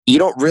you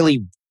don't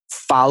really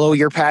follow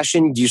your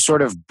passion. You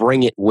sort of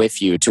bring it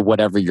with you to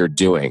whatever you're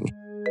doing.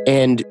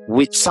 And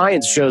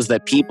science shows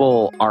that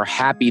people are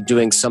happy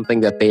doing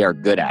something that they are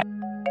good at.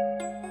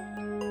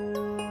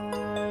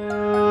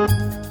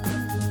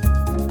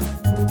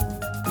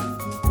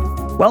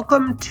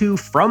 Welcome to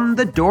From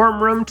the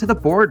Dorm Room to the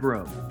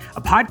Boardroom,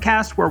 a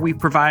podcast where we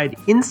provide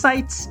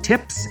insights,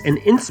 tips, and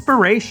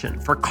inspiration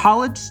for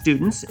college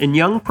students and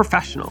young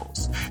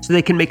professionals so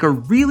they can make a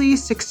really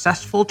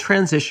successful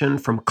transition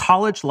from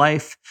college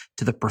life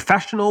to the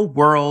professional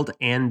world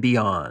and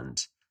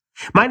beyond.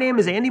 My name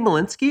is Andy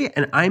Malinsky,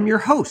 and I'm your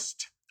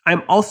host.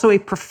 I'm also a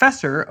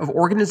professor of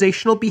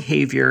organizational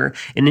behavior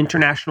and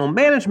international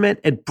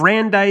management at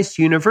Brandeis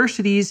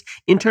University's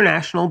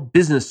International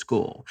Business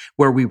School,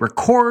 where we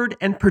record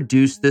and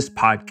produce this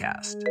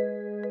podcast.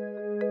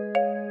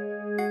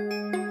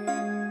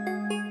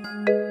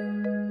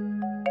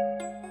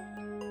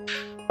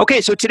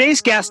 Okay, so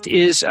today's guest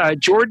is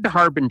Jordan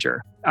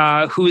Harbinger,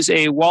 who's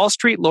a Wall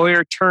Street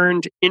lawyer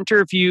turned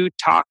interview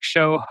talk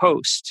show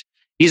host.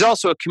 He's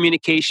also a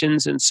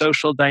communications and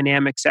social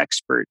dynamics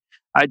expert.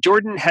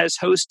 Jordan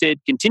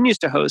continues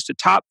to host a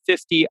top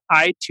 50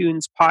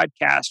 iTunes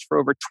podcast for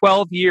over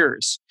 12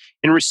 years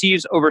and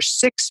receives over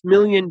 6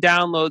 million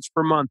downloads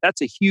per month.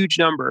 That's a huge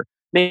number,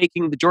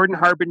 making the Jordan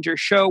Harbinger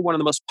Show one of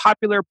the most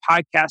popular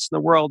podcasts in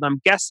the world.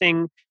 I'm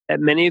guessing that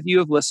many of you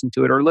have listened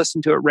to it or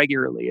listened to it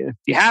regularly. If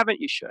you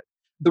haven't, you should.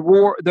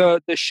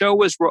 The show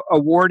was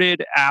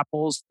awarded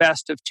Apple's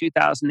Best of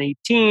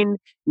 2018 and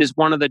is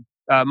one of the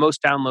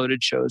most downloaded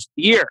shows of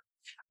the year.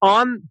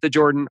 On the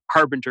Jordan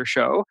Harbinger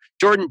Show,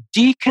 Jordan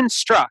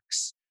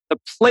deconstructs the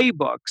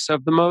playbooks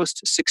of the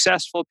most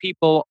successful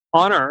people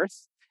on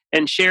earth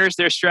and shares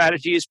their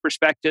strategies,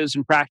 perspectives,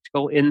 and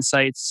practical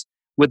insights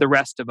with the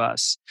rest of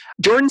us.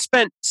 Jordan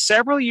spent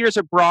several years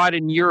abroad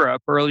in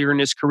Europe earlier in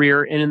his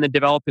career and in the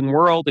developing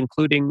world,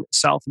 including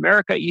South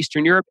America,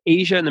 Eastern Europe,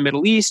 Asia, and the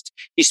Middle East.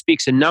 He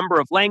speaks a number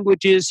of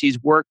languages.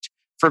 He's worked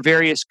for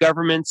various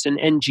governments and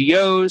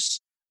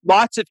NGOs.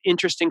 Lots of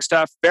interesting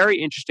stuff,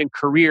 very interesting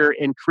career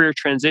and career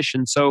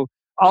transition. So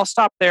I'll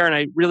stop there, and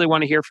I really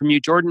want to hear from you.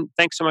 Jordan,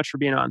 thanks so much for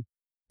being on.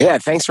 Yeah,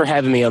 thanks for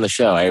having me on the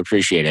show. I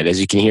appreciate it. As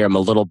you can hear, I'm a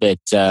little bit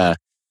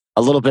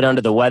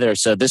under the weather.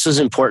 So this is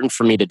important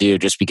for me to do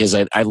just because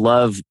I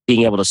love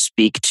being able to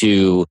speak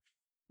to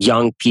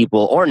young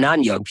people or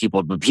non-young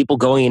people, but people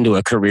going into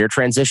a career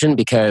transition,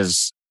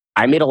 because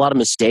I made a lot of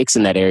mistakes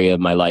in that area of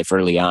my life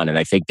early on. And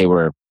I think they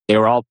were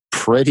all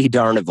pretty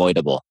darn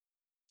avoidable.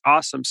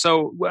 Awesome.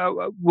 So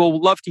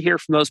we'll love to hear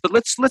from those, but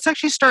let's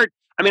actually start.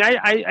 I mean,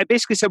 I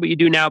basically said what you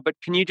do now, but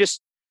can you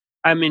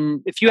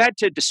if you had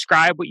to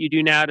describe what you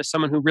do now to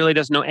someone who really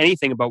doesn't know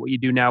anything about what you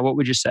do now, what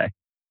would you say?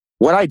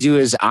 What I do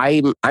is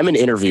I'm an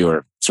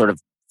interviewer, sort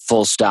of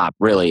full stop,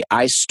 really.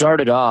 I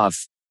started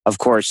off, of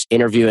course,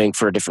 interviewing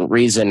for a different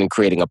reason and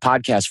creating a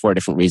podcast for a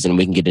different reason.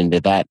 We can get into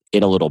that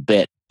in a little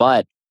bit.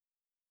 But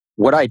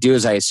what I do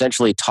is I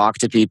essentially talk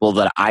to people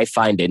that I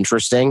find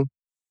interesting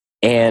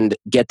and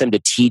get them to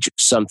teach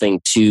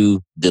something to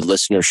the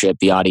listenership,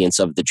 the audience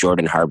of the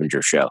Jordan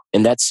Harbinger Show.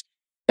 And that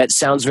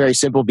sounds very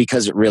simple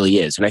because it really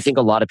is. And I think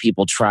a lot of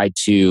people try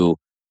to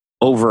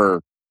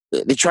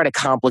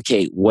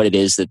complicate what it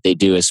is that they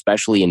do,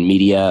 especially in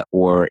media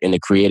or in the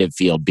creative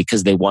field,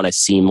 because they want to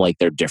seem like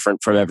they're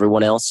different from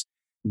everyone else.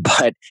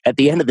 But at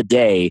the end of the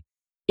day,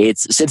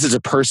 since it's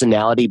a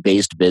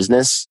personality-based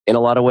business in a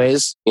lot of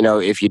ways,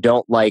 if you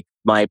don't like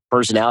my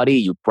personality,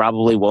 you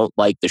probably won't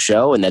like the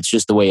show, and that's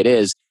just the way it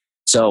is.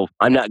 So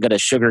I'm not going to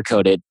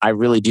sugarcoat it. I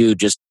really do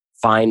just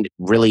find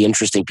really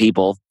interesting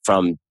people,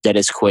 from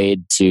Dennis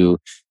Quaid to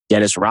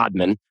Dennis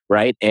Rodman,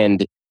 right?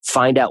 And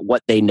find out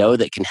what they know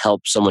that can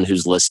help someone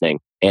who's listening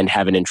and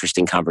have an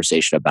interesting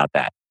conversation about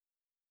that.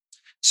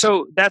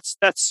 So that's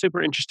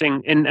super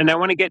interesting. And I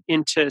want to get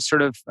into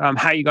sort of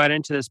how you got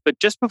into this. But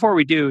just before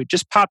we do, it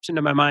just pops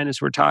into my mind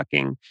as we're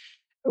talking.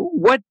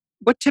 What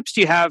tips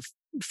do you have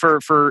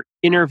for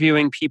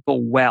interviewing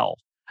people well?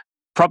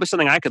 Probably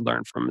something I could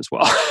learn from as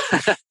well.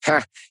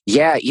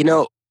 Yeah,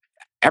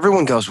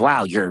 everyone goes,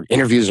 wow, your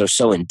interviews are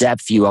so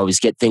in-depth. You always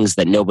get things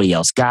that nobody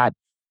else got.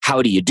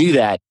 How do you do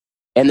that?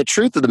 And the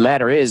truth of the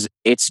matter is,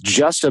 it's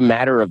just a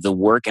matter of the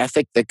work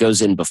ethic that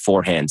goes in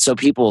beforehand. So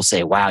people will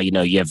say, wow,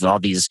 you have all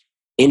these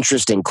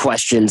interesting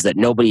questions that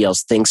nobody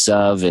else thinks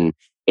of. And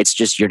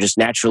you're just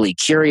naturally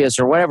curious,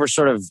 or whatever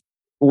sort of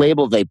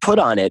label they put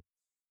on it.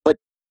 But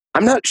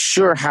I'm not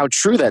sure how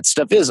true that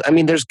stuff is. I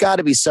mean, there's got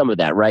to be some of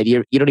that, right?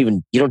 You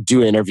don't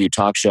do an interview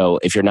talk show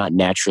if you're not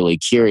naturally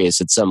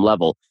curious at some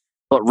level.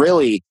 But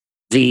really,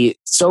 the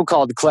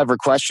so-called clever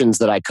questions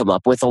that I come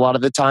up with a lot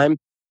of the time,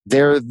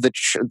 they're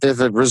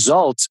the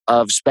result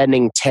of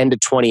spending 10 to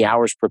 20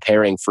 hours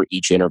preparing for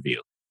each interview.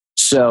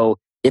 So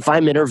if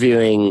I'm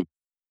interviewing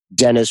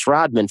Dennis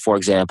Rodman, for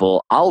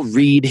example, I'll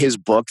read his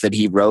book that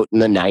he wrote in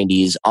the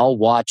 90s. I'll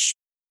watch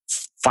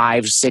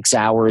 5-6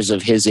 hours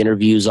of his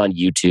interviews on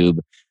YouTube.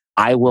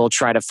 I will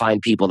try to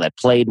find people that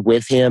played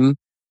with him,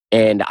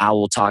 and I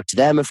will talk to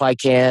them if I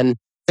can,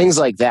 things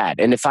like that.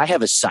 And if I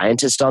have a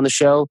scientist on the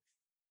show,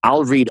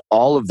 I'll read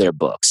all of their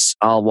books.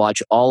 I'll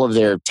watch all of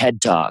their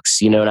TED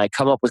Talks, and I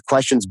come up with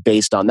questions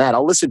based on that.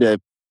 I'll listen to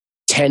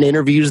 10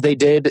 interviews they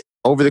did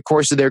over the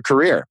course of their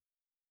career.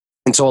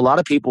 And so a lot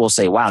of people will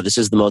say, wow, this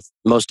is the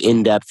most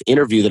in-depth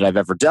interview that I've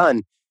ever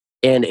done.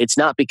 And it's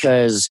not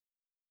because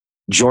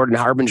Jordan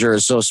Harbinger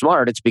is so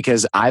smart. It's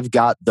because I've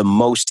got the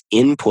most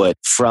input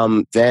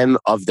from them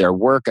of their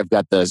work. I've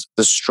got the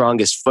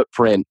strongest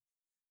footprint,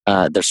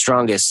 the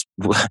strongest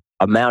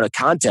amount of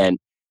content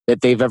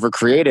that they've ever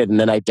created. And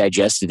then I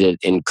digested it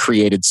and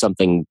created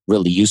something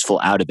really useful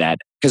out of that.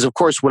 Because of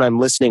course, when I'm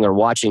listening or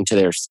watching to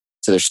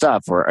their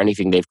stuff or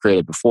anything they've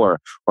created before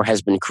or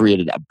has been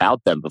created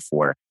about them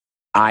before,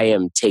 I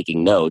am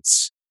taking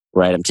notes,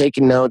 right? I'm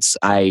taking notes.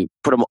 I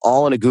put them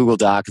all in a Google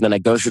Doc and then I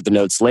go through the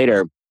notes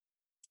later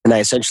and I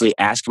essentially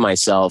ask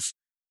myself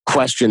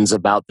questions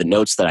about the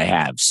notes that I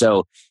have.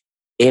 So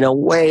in a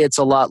way, it's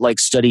a lot like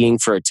studying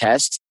for a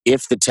test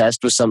if the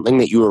test was something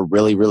that you were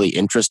really, really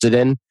interested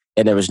in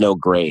and there was no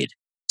grade.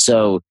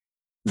 So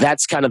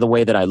that's kind of the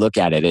way that I look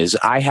at it is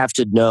I have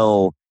to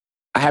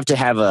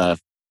have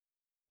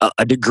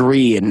a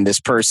degree in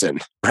this person,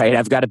 right?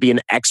 I've got to be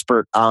an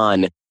expert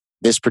on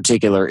this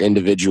particular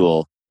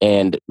individual.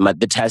 And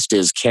the test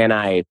is, can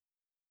I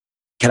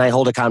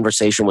hold a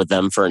conversation with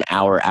them for an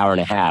hour, hour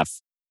and a half?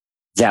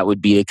 That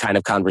would be the kind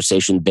of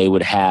conversation they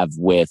would have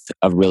with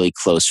a really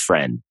close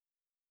friend,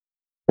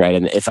 right?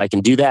 And if I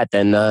can do that,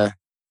 then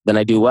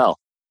I do well.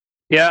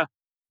 Yeah,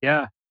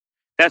 yeah.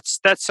 That's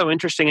so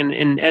interesting.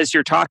 And as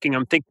you're talking,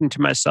 I'm thinking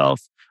to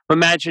myself, I'm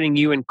imagining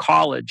you in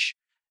college.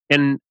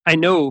 And I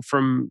know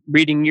from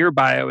reading your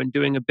bio and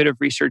doing a bit of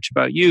research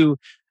about you,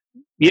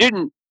 you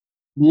didn't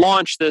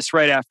launch this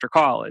right after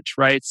college,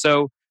 right?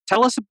 So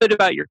tell us a bit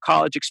about your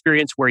college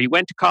experience, where you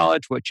went to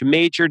college, what you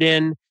majored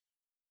in,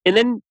 and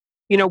then,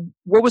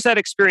 what was that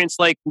experience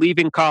like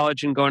leaving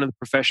college and going to the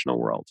professional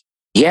world?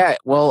 Yeah,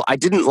 well, I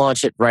didn't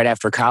launch it right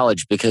after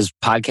college because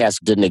podcasts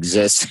didn't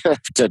exist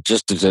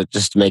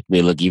to make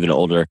me look even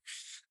older.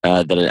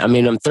 I'm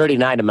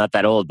 39. I'm not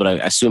that old, but I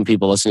assume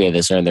people listening to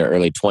this are in their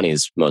early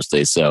 20s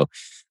mostly. So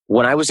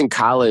when I was in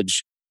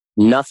college,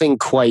 nothing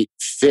quite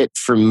fit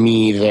for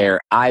me there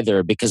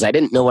either because I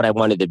didn't know what I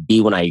wanted to be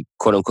when I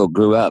quote unquote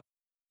grew up.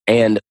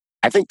 And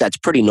I think that's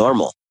pretty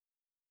normal.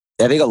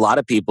 I think a lot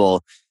of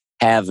people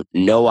have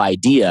no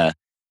idea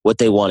what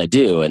they want to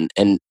do.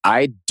 And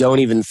I don't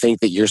even think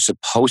that you're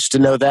supposed to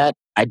know that.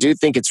 I do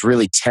think it's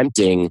really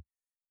tempting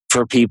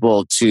for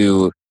people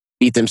to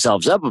beat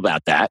themselves up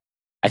about that.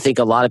 I think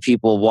a lot of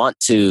people want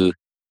to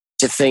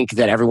think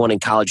that everyone in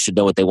college should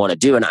know what they want to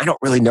do. And I don't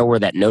really know where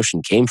that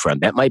notion came from.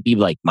 That might be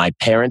like my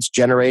parents'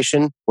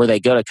 generation where they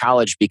go to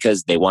college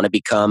because they want to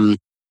become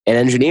an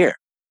engineer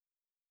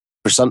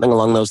or something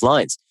along those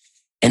lines.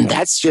 And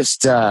that's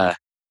just not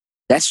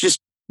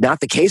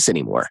the case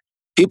anymore.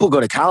 People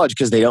go to college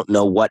because they don't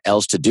know what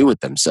else to do with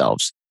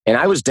themselves. And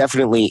I was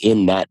definitely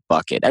in that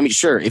bucket. I mean,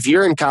 sure, if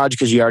you're in college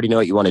because you already know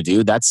what you want to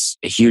do, that's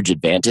a huge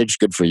advantage.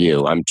 Good for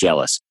you. I'm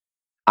jealous.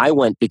 I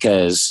went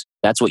because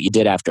that's what you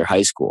did after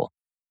high school.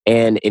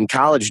 And in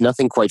college,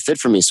 nothing quite fit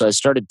for me. So I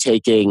started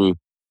taking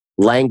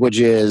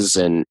languages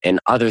and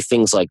other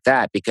things like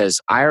that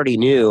because I already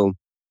knew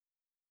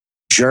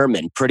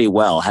German pretty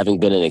well, having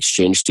been an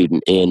exchange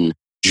student in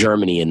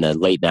Germany in the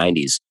late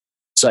 90s.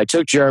 So I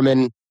took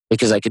German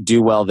because I could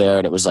do well there.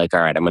 And it was like,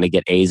 all right, I'm going to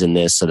get A's in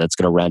this. So that's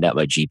going to round out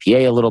my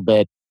GPA a little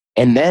bit.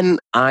 And then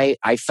I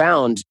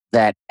found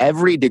that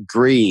every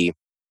degree,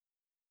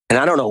 and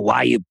I don't know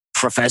why you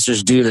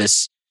professors do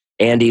this,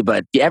 Andy,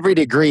 but every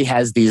degree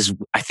has these,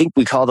 I think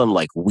we call them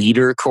like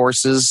weeder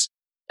courses.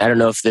 I don't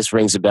know if this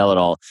rings a bell at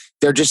all.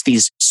 They're just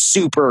these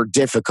super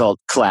difficult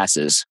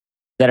classes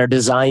that are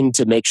designed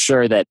to make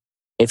sure that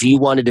if you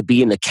wanted to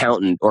be an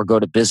accountant or go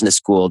to business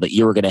school, that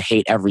you were going to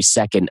hate every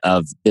second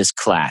of this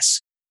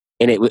class.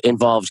 And it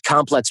involved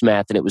complex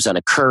math and it was on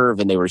a curve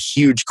and they were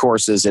huge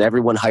courses and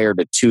everyone hired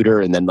a tutor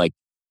and then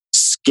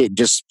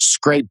just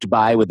scraped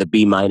by with a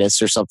B- or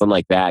something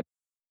like that.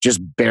 Just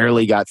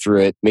barely got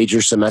through it. Made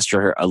your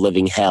semester a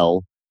living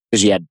hell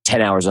because you had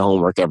 10 hours of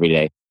homework every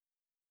day.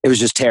 It was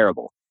just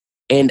terrible.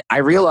 And I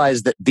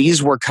realized that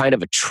these were kind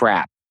of a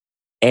trap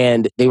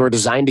and they were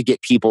designed to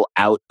get people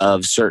out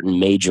of certain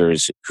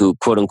majors who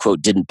quote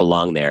unquote didn't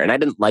belong there. And I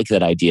didn't like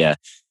that idea.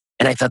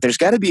 And I thought there's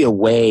got to be a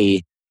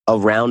way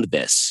around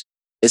this,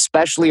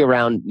 especially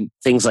around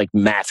things like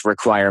math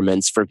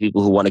requirements for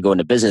people who want to go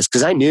into business.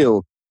 Because I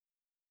knew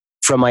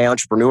from my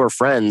entrepreneur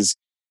friends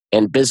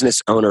and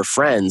business owner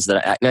friends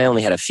that I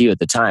only had a few at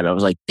the time. I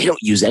was like, they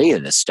don't use any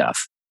of this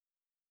stuff.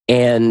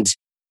 And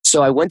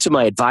so I went to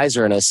my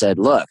advisor and I said,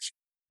 look,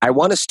 I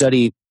want to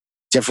study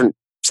different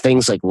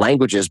things like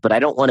languages, but I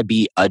don't want to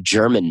be a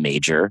German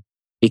major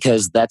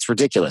because that's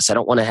ridiculous. I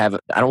don't want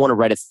to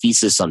write a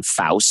thesis on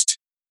Faust,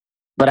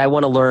 but I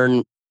want to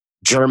learn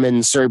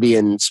German,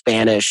 Serbian,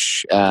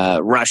 Spanish,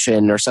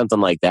 Russian, or something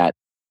like that,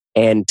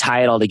 and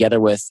tie it all together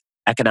with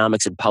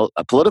economics and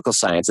political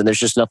science. And there's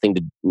just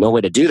no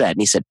way to do that.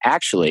 And he said,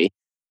 actually,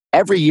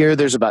 every year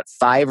there's about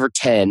 5 or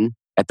 10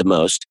 at the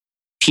most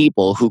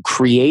people who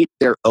create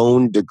their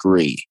own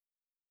degree.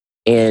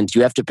 And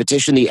you have to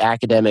petition the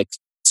academic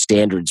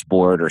standards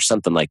board or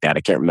something like that.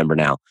 I can't remember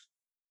now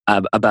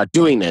about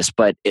doing this.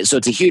 But so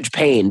it's a huge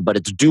pain, but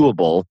it's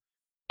doable.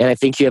 And I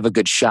think you have a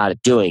good shot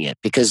at doing it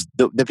because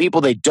the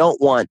people they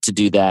don't want to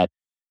do that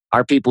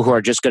are people who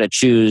are just going to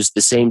choose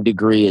the same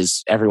degree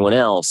as everyone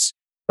else,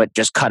 but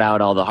just cut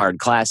out all the hard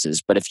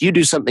classes. But if you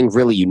do something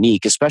really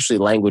unique, especially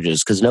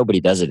languages, because nobody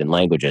does it in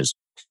languages,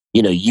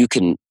 you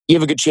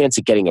have a good chance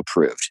at getting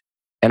approved.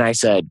 And I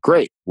said,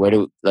 great,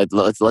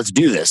 let's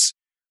do this.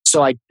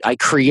 So I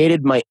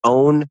created my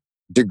own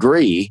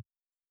degree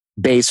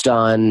based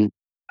on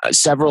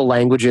several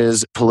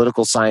languages,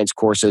 political science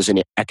courses,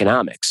 and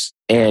economics.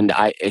 And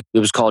it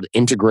was called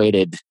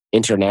Integrated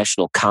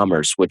International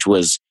Commerce, which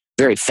was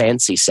very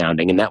fancy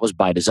sounding, and that was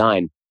by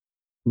design.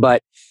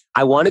 But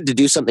I wanted to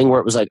do something where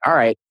it was like, all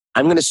right,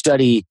 I'm going to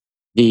study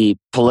the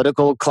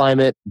political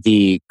climate,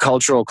 the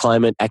cultural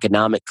climate,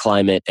 economic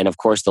climate, and of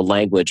course the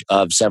language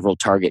of several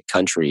target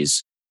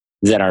countries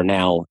that are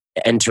now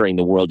entering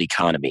the world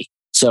economy.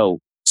 So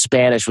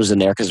Spanish was in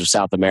there because of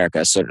South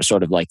America,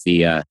 sort of like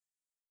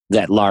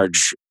that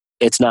large.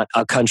 It's not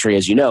a country,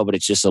 as you know, but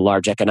it's just a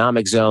large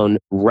economic zone.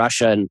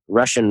 Russian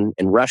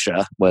and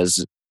Russia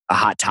was a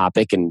hot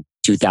topic in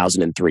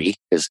 2003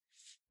 because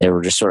they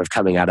were just sort of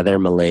coming out of their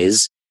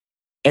malaise.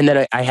 And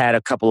then I had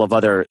a couple of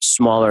other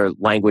smaller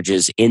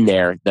languages in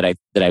there that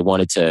I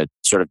wanted to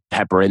sort of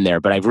pepper in there,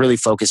 but I really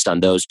focused on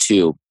those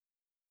two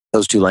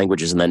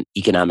languages, and then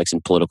economics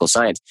and political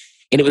science.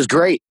 And it was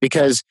great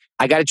because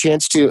I got a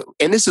chance to,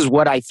 and this is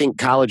what I think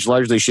college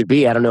largely should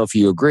be. I don't know if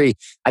you agree.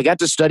 I got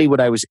to study what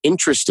I was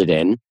interested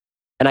in,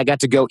 and I got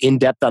to go in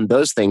depth on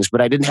those things,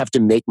 but I didn't have to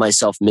make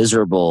myself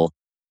miserable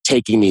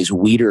taking these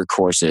weeder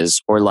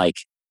courses or like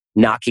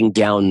knocking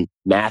down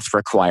math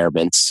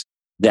requirements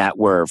that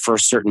were for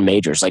certain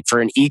majors. Like for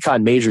an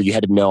econ major, you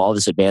had to know all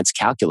this advanced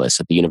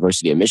calculus at the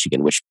University of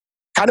Michigan, which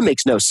kind of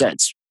makes no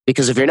sense.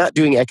 Because if you're not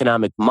doing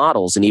economic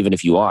models, and even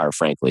if you are,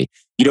 frankly,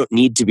 you don't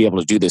need to be able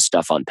to do this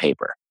stuff on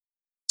paper.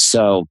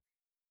 So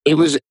it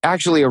was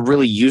actually a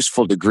really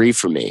useful degree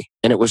for me.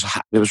 And it was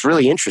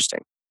really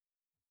interesting.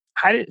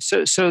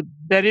 So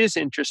that is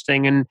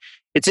interesting. And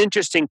it's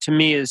interesting to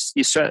me as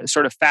you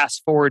sort of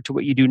fast forward to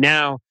what you do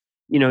now.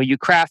 You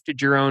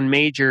crafted your own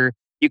major.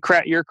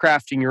 You're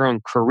crafting your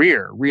own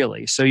career,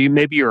 really. So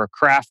maybe you're a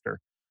crafter.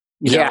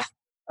 Yeah,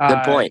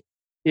 good point.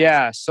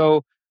 Yeah.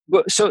 So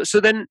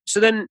then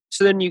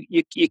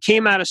you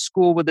came out of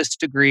school with this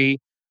degree.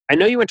 I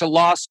know you went to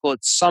law school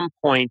at some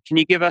point. Can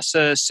you give us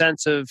a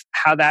sense of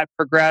how that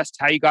progressed,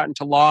 how you got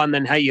into law, and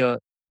then how you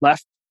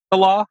left the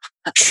law?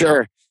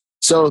 Sure.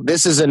 So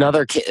this is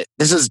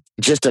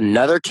just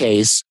another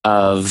case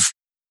of,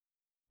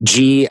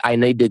 gee, I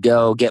need to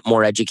go get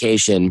more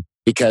education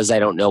because I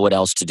don't know what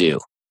else to do.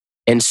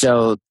 And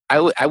so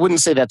I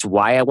wouldn't say that's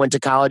why I went to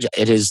college.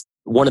 It is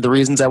one of the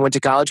reasons I went to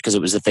college because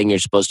it was the thing you're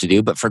supposed to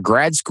do. But for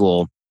grad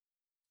school,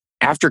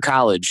 after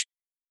college,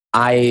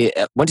 I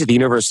went to the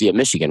University of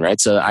Michigan, right?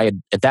 So I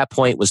at that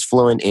point was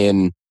fluent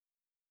in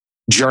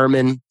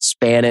German,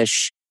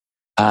 Spanish.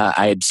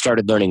 I had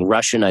started learning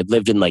Russian. I'd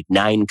lived in like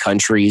 9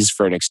 countries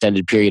for an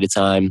extended period of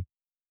time.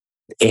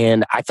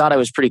 And I thought I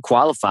was pretty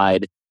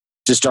qualified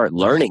to start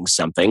learning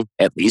something,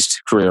 at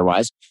least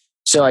career-wise.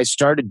 So I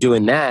started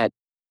doing that.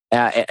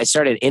 I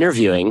started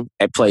interviewing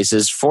at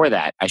places for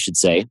that, I should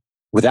say,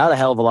 without a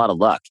hell of a lot of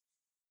luck.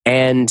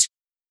 And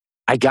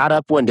I got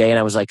up one day and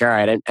I was like, all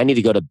right, I need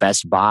to go to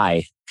Best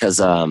Buy because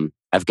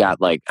I've got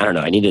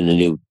I needed a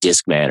new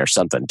Discman or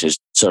something to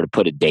sort of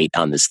put a date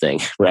on this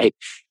thing, right?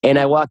 And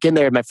I walk in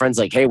there and my friend's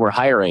like, hey, we're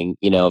hiring,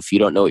 if you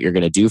don't know what you're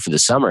going to do for the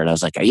summer. And I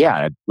was like,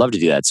 yeah, I'd love to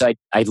do that. So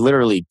I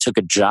literally took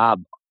a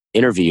job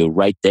interview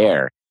right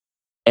there.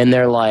 And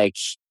they're like,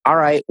 all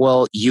right,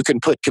 well, you can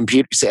put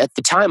computers. At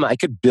the time, I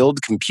could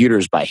build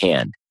computers by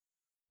hand.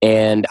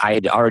 And I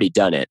had already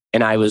done it.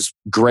 And I was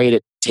great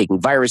at taking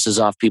viruses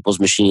off people's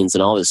machines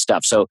and all this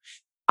stuff. So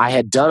I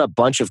had done a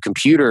bunch of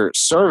computer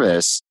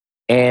service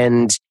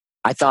and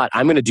I thought,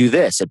 I'm going to do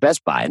this at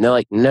Best Buy. And they're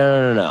like,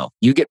 no.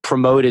 You get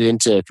promoted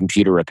into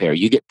computer repair.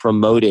 You get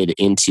promoted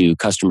into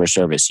customer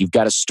service. You've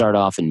got to start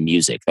off in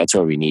music. That's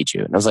where we need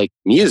you. And I was like,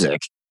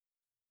 music?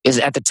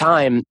 At the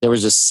time, there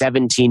was a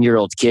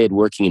 17-year-old kid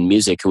working in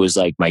music who was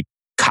like my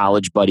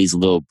college buddy's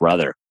little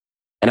brother.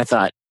 And I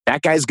thought,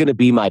 that guy's going to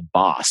be my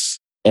boss.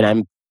 And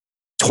I'm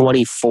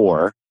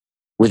 24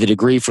 with a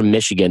degree from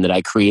Michigan that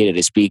I created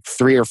to speak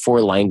 3 or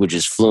 4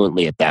 languages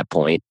fluently at that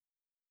point.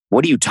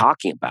 What are you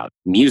talking about?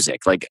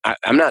 Music. Like,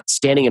 I'm not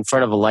standing in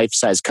front of a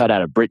life-size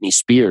cutout of Britney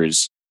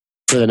Spears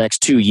for the next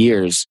 2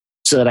 years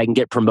so that I can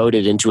get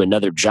promoted into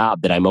another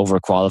job that I'm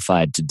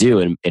overqualified to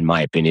do, in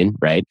my opinion,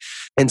 right?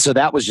 And so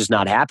that was just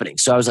not happening.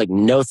 So I was like,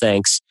 no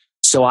thanks.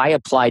 So I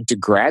applied to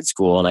grad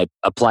school and I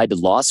applied to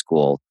law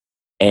school.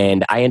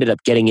 And I ended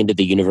up getting into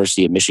the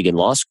University of Michigan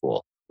Law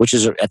School, which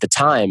is at the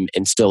time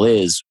and still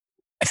is,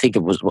 I think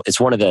it's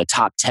one of the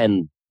top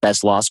 10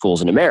 best law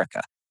schools in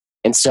America.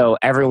 And so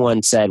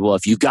everyone said, well,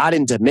 if you got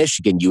into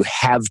Michigan, you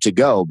have to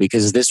go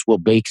because this will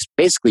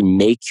basically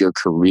make your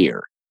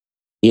career.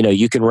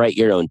 You can write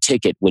your own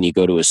ticket when you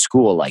go to a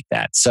school like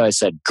that. So I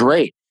said,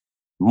 great.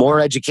 more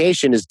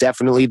education is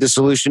definitely the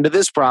solution to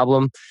this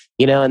problem,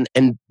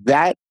 and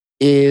that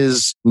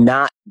is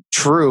not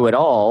true at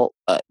all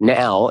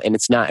now. And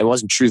it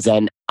wasn't true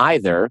then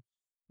either.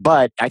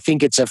 But I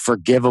think it's a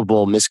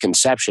forgivable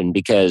misconception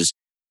because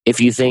if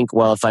you think,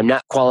 well, if I'm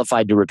not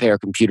qualified to repair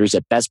computers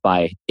at Best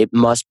Buy, it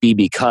must be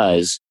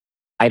because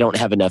I don't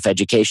have enough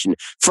education.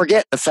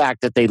 Forget the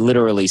fact that they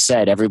literally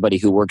said everybody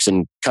who works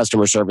in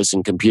customer service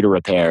and computer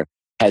repair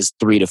has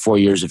 3 to 4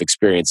 years of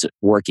experience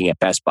working at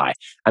Best Buy.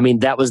 I mean,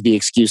 that was the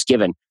excuse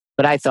given.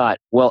 But I thought,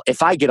 well,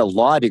 if I get a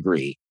law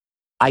degree,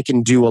 I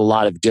can do a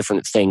lot of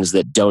different things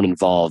that don't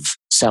involve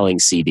selling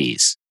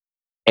CDs.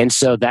 And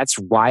so that's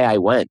why I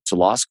went to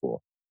law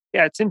school.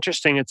 Yeah, it's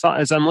interesting.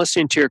 As I'm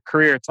listening to your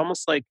career, it's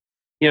almost like,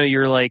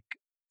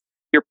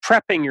 you're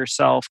prepping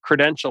yourself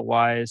credential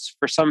wise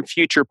for some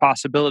future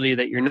possibility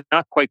that you're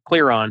not quite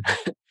clear on.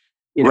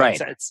 Right.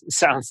 It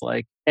sounds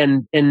like,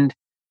 and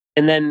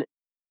then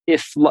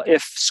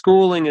if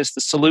schooling is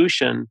the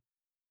solution,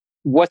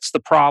 what's the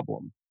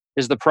problem?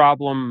 Is the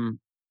problem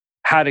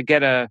how to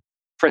get a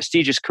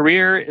prestigious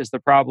career? Is the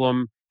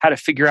problem how to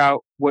figure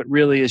out what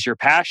really is your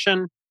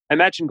passion? I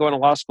imagine going to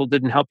law school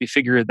didn't help you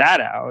figure that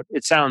out.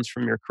 It sounds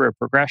from your career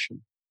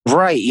progression.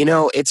 Right.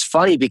 It's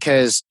funny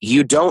because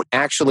you don't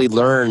actually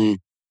learn,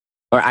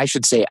 or I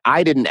should say,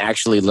 I didn't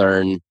actually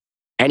learn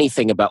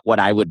anything about what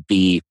I would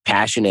be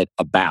passionate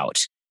about.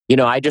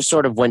 I just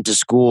sort of went to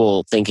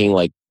school thinking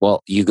like,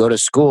 well, you go to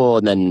school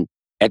and then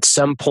at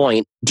some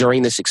point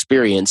during this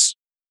experience,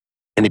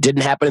 and it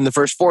didn't happen in the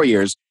first 4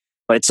 years,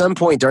 but at some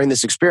point during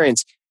this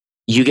experience,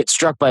 you get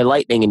struck by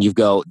lightning and you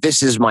go,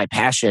 this is my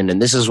passion and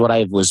this is what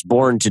I was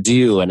born to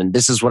do. And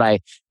this is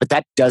but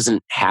that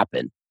doesn't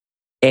happen.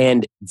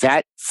 And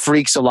that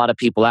freaks a lot of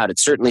people out. It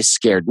certainly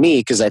scared me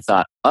because I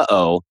thought,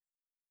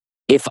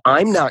 if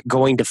I'm not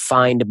going to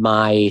find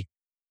my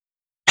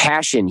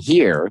passion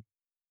here,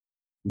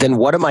 then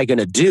what am I going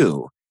to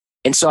do?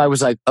 And so I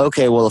was like,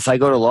 okay, well, if I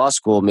go to law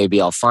school,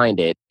 maybe I'll find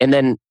it. And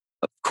then,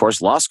 of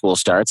course, law school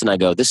starts and I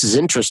go, this is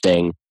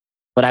interesting,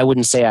 but I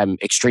wouldn't say I'm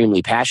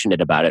extremely passionate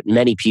about it.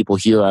 Many people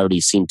here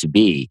already seem to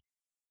be.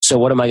 So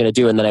what am I going to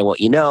do? And then I went,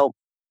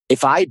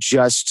 if I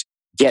just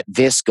get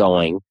this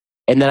going,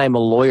 and then I'm a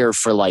lawyer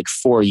for like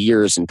 4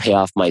 years and pay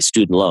off my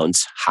student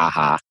loans.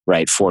 Haha,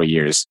 right? 4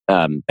 years.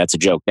 That's a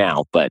joke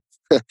now, but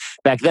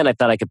back then I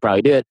thought I could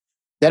probably do it.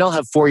 Then I'll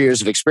have 4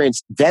 years of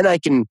experience. Then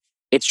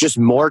it's just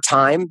more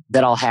time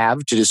that I'll have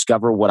to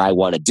discover what I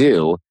want to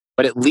do.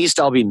 But at least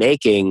I'll be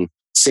making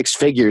 6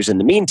 figures in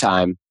the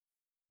meantime,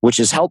 which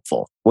is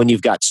helpful when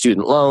you've got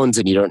student loans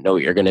and you don't know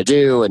what you're going to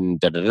do and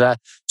da da da.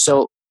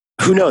 So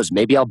who knows?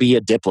 Maybe I'll be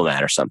a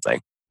diplomat or something.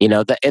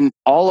 And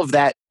all of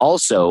that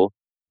also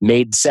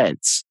made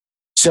sense.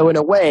 So in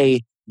a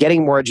way,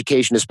 getting more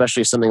education,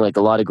 especially something like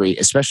a law degree,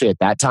 especially at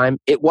that time,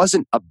 it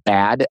wasn't a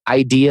bad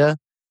idea,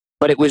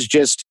 but it was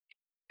just,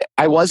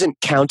 I wasn't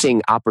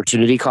counting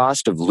opportunity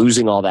cost of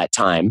losing all that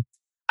time.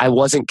 I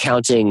wasn't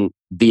counting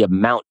the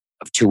amount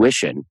of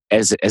tuition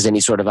as any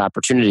sort of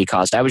opportunity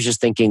cost. I was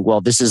just thinking,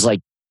 well, this is like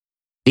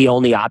the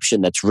only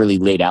option that's really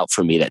laid out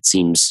for me that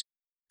seems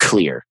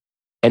clear.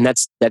 And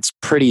that's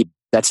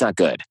not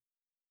good.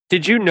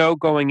 Did you know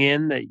going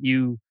in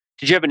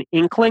did you have an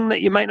inkling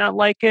that you might not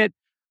like it?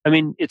 I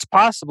mean, it's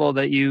possible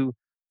that in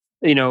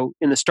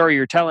the story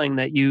you're telling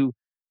that you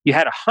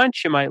had a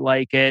hunch you might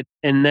like it,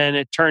 and then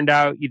it turned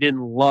out you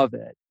didn't love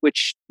it,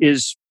 which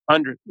is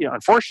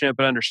unfortunate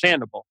but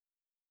understandable.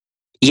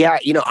 Yeah,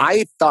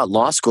 I thought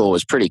law school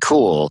was pretty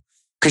cool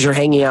because you're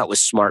hanging out with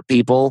smart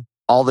people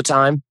all the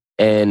time,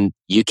 and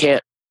you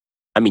can't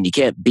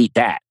beat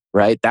that,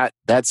 right?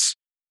 That's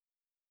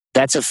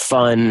a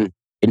fun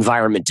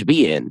environment to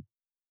be in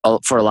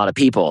for a lot of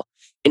people.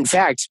 In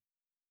fact,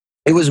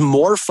 it was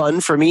more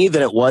fun for me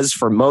than it was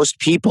for most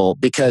people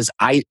because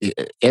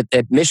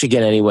at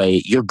Michigan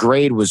anyway, your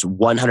grade was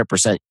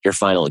 100% your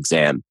final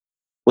exam,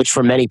 which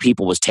for many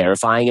people was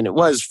terrifying. And it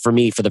was for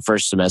me for the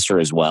first semester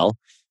as well.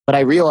 But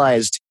I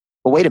realized,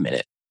 well, wait a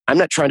minute. I'm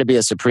not trying to be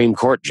a Supreme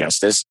Court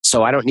justice,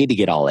 so I don't need to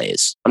get all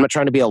A's. I'm not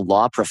trying to be a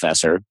law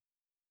professor,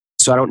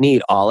 so I don't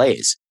need all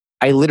A's.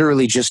 I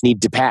literally just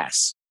need to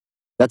pass.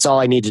 That's all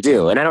I need to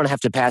do. And I don't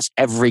have to pass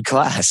every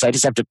class. I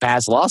just have to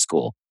pass law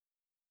school.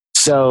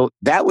 So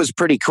that was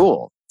pretty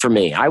cool for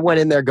me. I went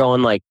in there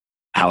going like,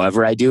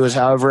 however I do is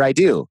however I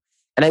do.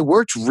 And I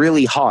worked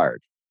really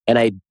hard. And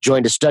I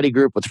joined a study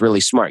group with really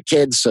smart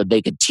kids so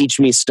they could teach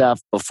me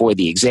stuff before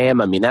the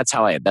exam. I mean, that's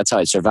how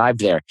I survived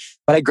there.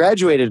 But I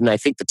graduated in, I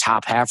think, the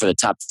top half or the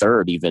top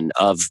third even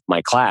of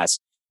my class.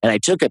 And I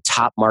took a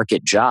top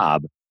market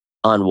job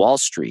on Wall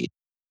Street.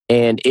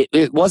 And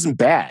it wasn't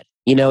bad.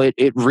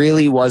 It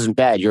really wasn't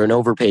bad. You're an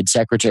overpaid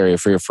secretary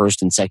for your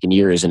first and second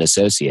year as an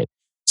associate.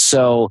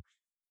 So,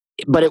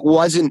 but it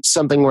wasn't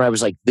something where I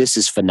was like, this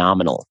is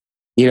phenomenal.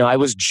 I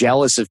was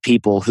jealous of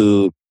people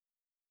who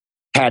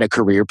had a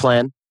career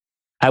plan.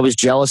 I was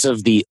jealous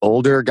of the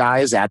older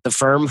guys at the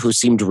firm who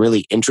seemed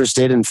really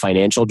interested in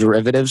financial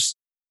derivatives.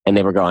 And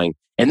they were going,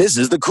 and this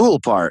is the cool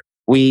part.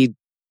 We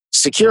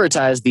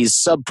securitize these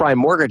subprime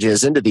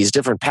mortgages into these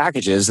different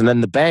packages. And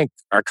then the bank,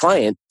 our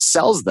client,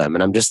 sells them.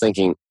 And I'm just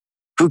thinking,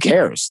 who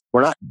cares?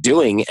 We're not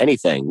doing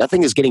anything.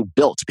 Nothing is getting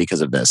built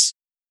because of this.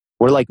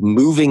 We're like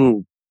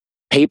moving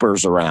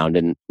papers around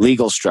and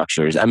legal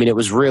structures. I mean, it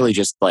was really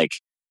just like,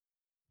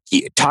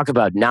 talk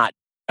about not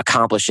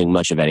accomplishing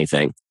much of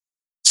anything.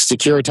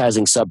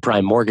 Securitizing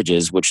subprime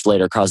mortgages, which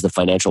later caused the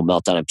financial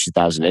meltdown of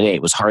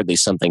 2008, was hardly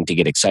something to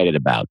get excited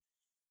about.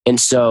 And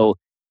so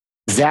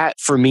that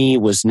for me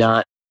was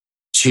not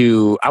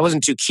I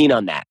wasn't too keen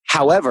on that.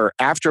 However,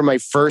 after my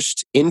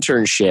first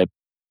internship,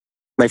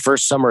 my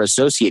first summer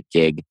associate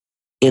gig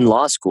in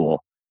law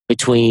school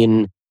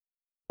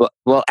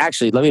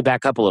actually, let me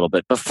back up a little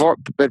bit.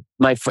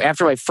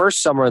 After my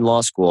first summer in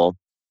law school,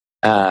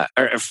 or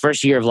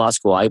first year of law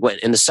school, I went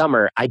in the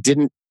summer, I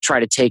didn't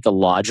try to take a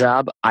law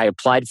job. I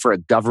applied for a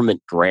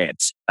government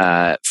grant,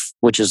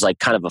 which is like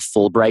kind of a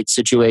Fulbright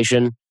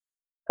situation.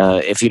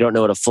 If you don't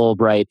know what a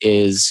Fulbright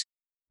is,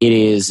 it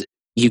is,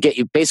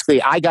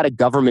 basically, I got a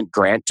government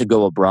grant to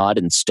go abroad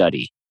and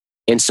study.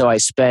 And so I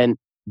spent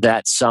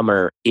that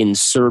summer in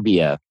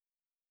Serbia,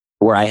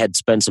 where I had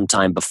spent some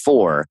time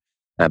before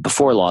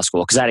law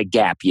school, because I had a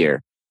gap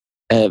year.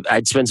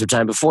 I'd spent some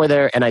time before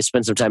there, and I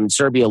spent some time in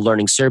Serbia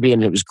learning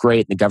Serbian, and it was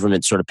great. The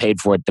government sort of paid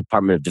for it. The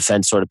Department of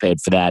Defense sort of paid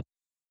for that.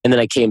 And then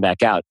I came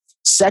back out.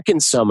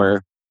 Second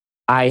summer,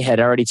 I had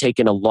already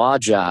taken a law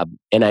job,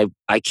 and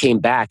I came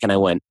back and I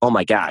went, oh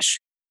my gosh,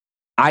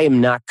 I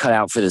am not cut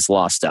out for this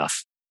law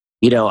stuff.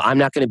 I'm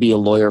not going to be a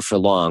lawyer for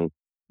long,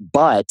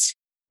 but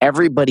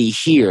everybody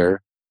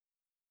here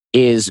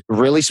is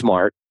really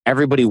smart.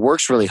 Everybody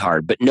works really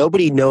hard, but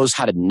nobody knows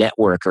how to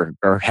network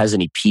or has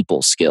any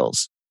people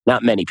skills.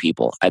 Not many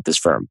people at this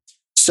firm.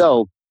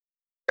 So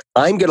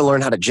I'm going to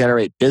learn how to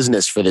generate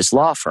business for this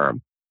law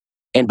firm.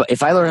 But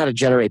if I learn how to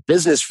generate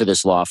business for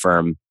this law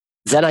firm,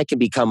 then I can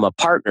become a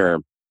partner,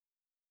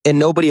 and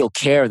nobody will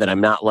care that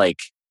I'm not like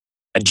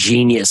a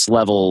genius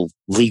level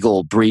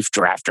legal brief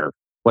drafter,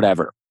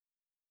 whatever.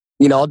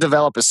 I'll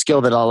develop a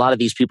skill that a lot of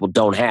these people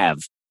don't have.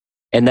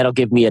 And that'll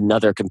give me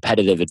another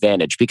competitive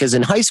advantage. Because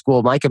in high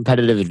school, my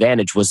competitive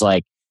advantage was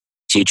like,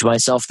 teach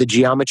myself the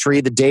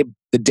geometry the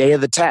day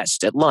of the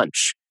test at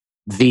lunch.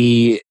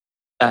 The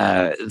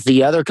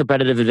other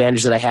competitive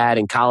advantage that I had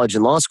in college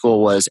and law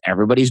school was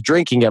everybody's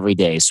drinking every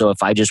day. So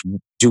if I just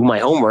do my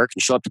homework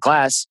and show up to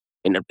class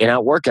and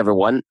outwork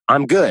everyone,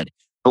 I'm good.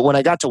 But when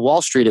I got to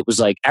Wall Street, it was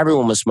like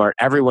everyone was smart.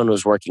 Everyone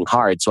was working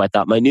hard. So I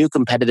thought my new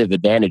competitive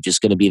advantage is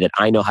going to be that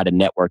I know how to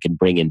network and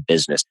bring in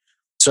business.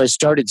 So I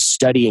started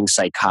studying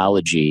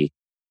psychology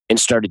and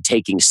started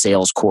taking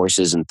sales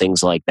courses and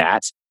things like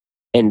that.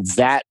 And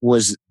that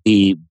was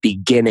the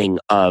beginning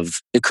of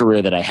the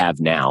career that I have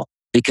now,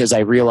 because I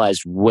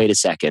realized, wait a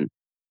second,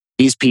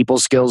 these people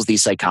skills,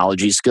 these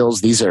psychology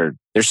skills,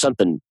 there's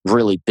something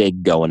really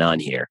big going on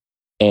here.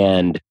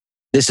 And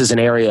this is an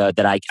area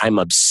that I'm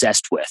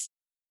obsessed with.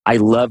 I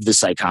love the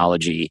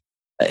psychology,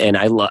 and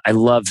I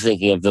love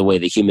thinking of the way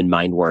the human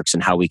mind works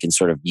and how we can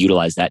sort of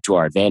utilize that to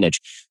our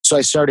advantage. So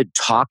I started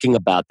talking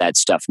about that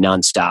stuff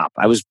nonstop.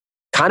 I was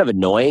kind of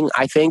annoying,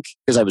 I think,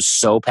 because I was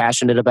so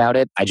passionate about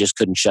it. I just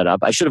couldn't shut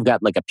up. I should have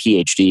gotten like a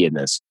PhD in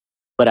this,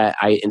 but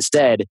I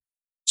instead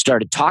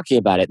started talking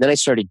about it. And then I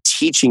started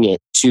teaching it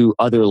to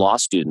other law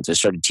students. I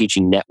started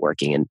teaching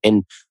networking,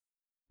 and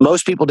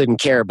most people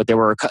didn't care, but there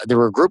were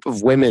a group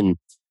of women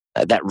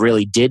that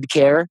really did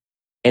care.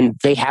 And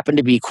they happened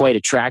to be quite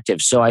attractive.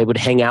 So I would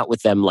hang out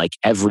with them like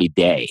every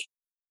day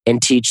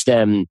and teach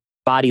them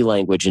body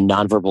language and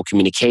nonverbal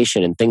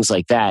communication and things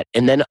like that.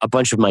 And then a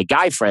bunch of my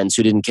guy friends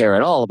who didn't care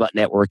at all about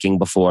networking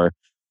before,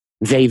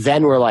 they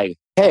then were like,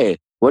 hey,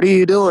 what are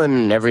you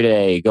doing every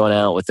day going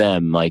out with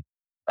them? Like,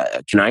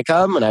 can I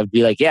come? And I'd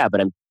be like, yeah, but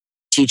I'm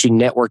teaching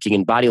networking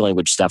and body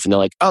language stuff. And they're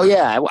like, oh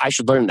yeah, I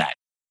should learn that.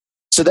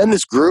 So then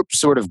this group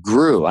sort of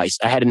grew. I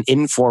had an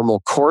informal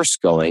course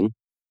going,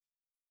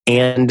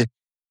 and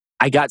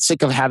I got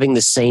sick of having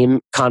the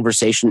same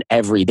conversation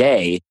every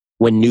day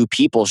when new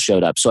people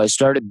showed up. So I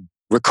started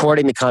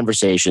recording the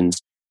conversations,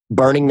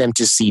 burning them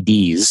to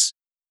CDs,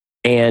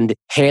 and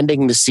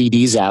handing the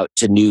CDs out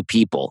to new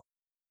people.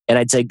 And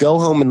I'd say, go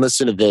home and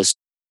listen to this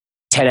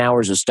 10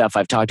 hours of stuff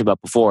I've talked about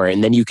before,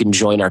 and then you can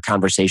join our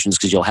conversations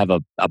because you'll have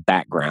a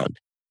background.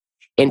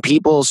 And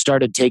people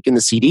started taking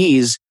the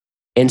CDs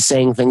and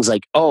saying things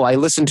like, oh, I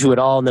listened to it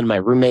all, and then my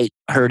roommate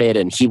heard it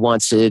and he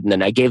wants it, and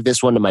then I gave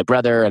this one to my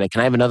brother, and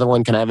can I have another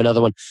one? Can I have another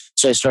one?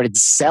 So I started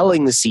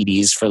selling the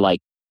CDs for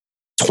like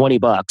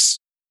 $20.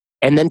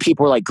 And then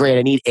people were like, great,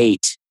 I need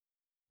 8.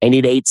 I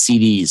need 8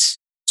 CDs.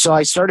 So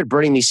I started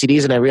burning these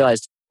CDs, and I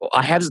realized, well,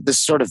 I have this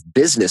sort of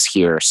business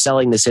here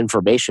selling this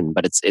information,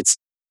 but it's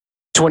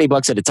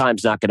 $20 at a time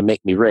is not going to make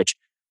me rich.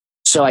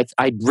 So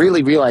I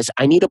really realized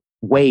I need a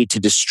way to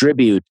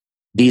distribute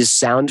these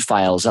sound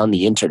files on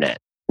the internet.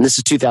 And this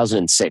is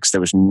 2006.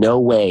 There was no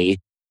way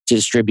to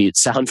distribute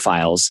sound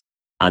files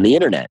on the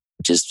internet,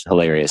 which is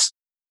hilarious.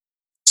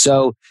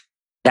 So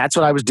that's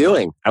what I was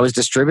doing. I was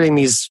distributing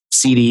these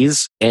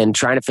CDs and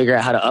trying to figure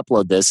out how to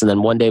upload this. And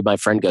then one day my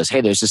friend goes, hey,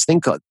 there's this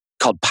thing called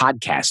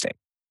podcasting.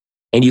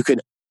 And you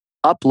can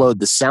upload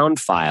the sound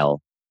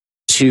file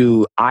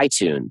to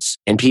iTunes,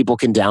 and people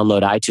can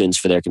download iTunes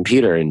for their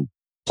computer and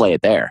play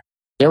it there.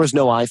 There was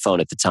no iPhone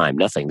at the time,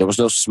 nothing. There was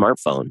no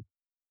smartphone.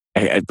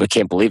 I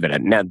can't believe it.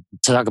 And now,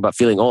 to talk about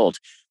feeling old,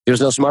 there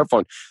was no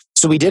smartphone.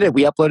 So we did it.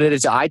 We uploaded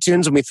it to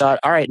iTunes, and we thought,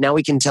 all right, now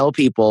we can tell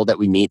people that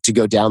we meet to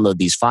go download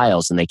these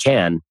files, and they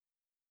can,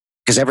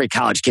 because every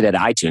college kid had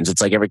iTunes.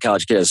 It's like every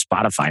college kid has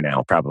Spotify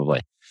now,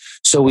 probably.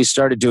 So we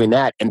started doing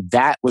that, and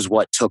that was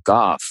what took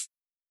off.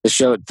 The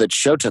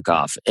show took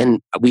off,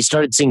 and we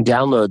started seeing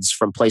downloads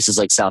from places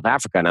like South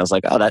Africa, and I was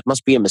like, oh, that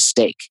must be a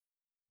mistake,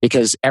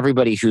 because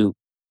everybody who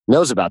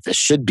knows about this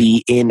should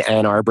be in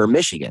Ann Arbor,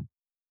 Michigan.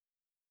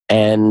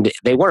 And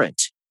they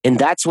weren't. And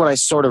that's when I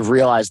sort of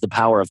realized the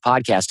power of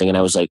podcasting, and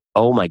I was like,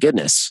 oh my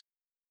goodness,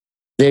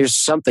 there's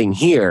something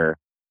here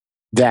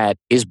that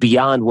is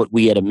beyond what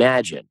we had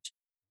imagined.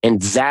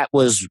 And that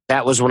was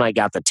when I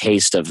got the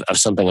taste of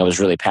something I was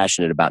really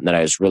passionate about and that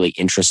I was really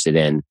interested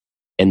in.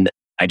 And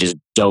I just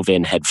dove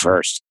in head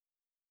first.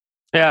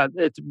 Yeah,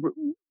 it's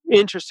an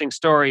interesting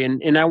story.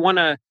 And I want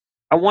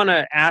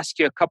to ask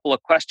you a couple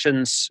of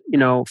questions,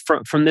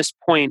 from this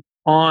point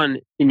on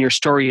in your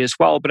story as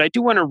well. But I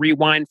do want to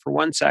rewind for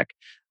one sec.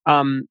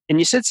 And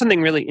you said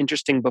something really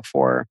interesting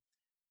before.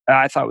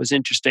 I thought was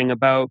interesting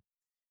about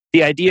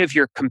the idea of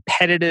your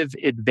competitive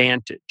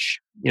advantage.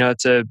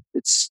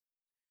 It's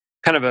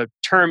kind of a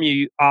term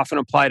you often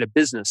apply to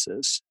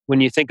businesses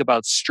when you think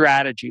about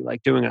strategy,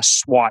 like doing a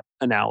SWOT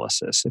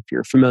analysis, if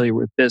you're familiar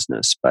with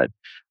business. But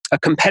a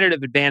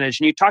competitive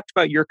advantage, and you talked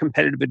about your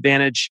competitive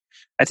advantage.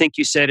 I think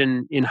you said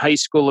in high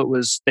school it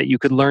was that you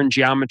could learn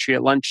geometry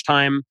at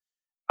lunchtime.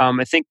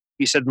 I think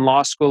you said in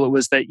law school it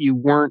was that you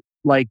weren't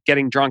like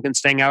getting drunk and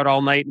staying out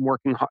all night and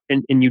working hard,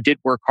 and you did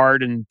work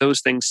hard, and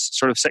those things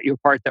sort of set you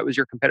apart. That was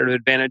your competitive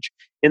advantage.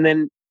 And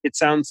then it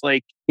sounds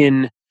like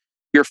in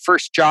your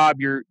first job,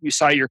 you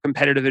saw your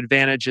competitive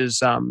advantage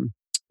is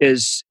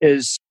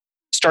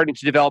starting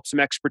to develop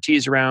some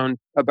expertise around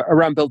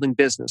building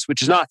business,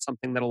 which is not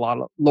something that a lot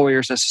of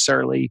lawyers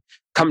necessarily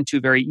come to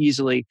very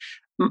easily.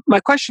 My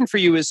question for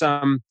you is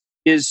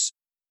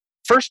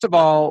first of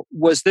all,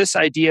 was this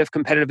idea of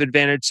competitive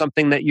advantage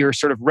something that you're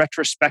sort of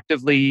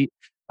retrospectively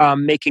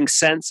making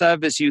sense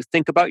of as you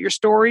think about your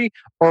story,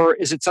 or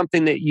is it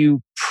something that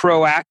you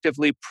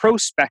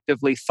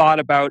prospectively thought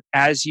about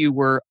as you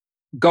were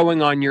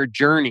going on your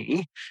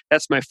journey?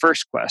 That's my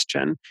first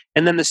question.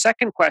 And then the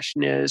second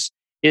question is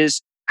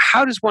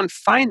how does one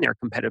find their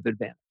competitive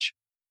advantage?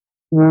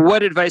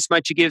 What advice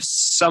might you give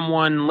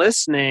someone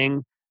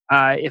listening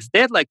if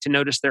they'd like to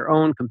notice their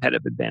own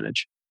competitive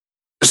advantage?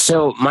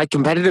 So my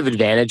competitive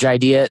advantage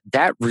idea,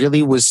 that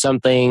really was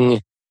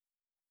something,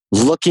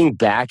 looking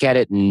back at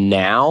it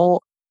now,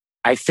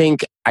 I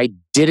think I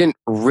didn't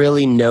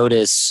really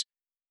notice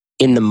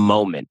in the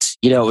moment.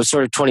 It was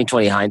sort of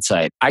 2020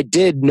 hindsight. I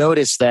did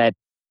notice that.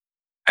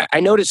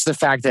 I noticed the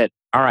fact that,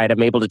 all right,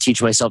 I'm able to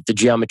teach myself the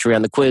geometry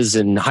on the quiz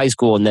in high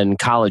school, and then in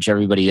college,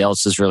 everybody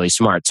else is really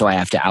smart, so I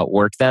have to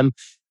outwork them.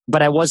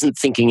 But I wasn't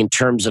thinking in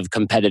terms of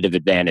competitive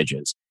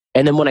advantages.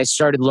 And then when I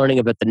started learning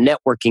about the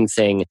networking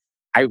thing,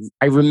 I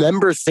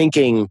remember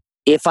thinking,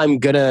 if I'm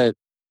going to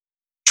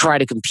try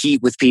to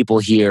compete with people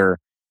here,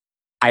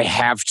 I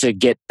have to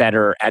get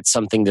better at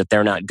something that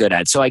they're not good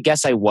at. So I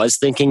guess I was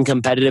thinking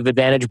competitive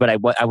advantage, but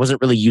I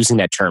wasn't really using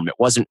that term. It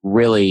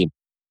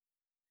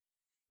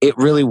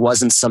really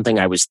wasn't something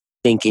I was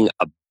thinking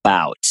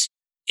about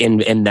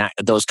in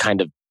those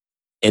kind of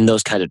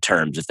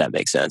terms, if that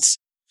makes sense.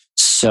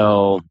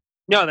 So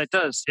no, that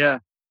does, yeah.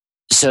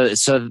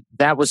 So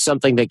that was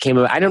something that came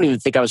up. I don't even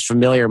think I was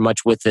familiar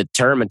much with the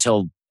term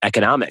until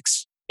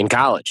economics in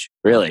college,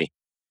 really.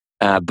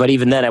 But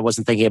even then, I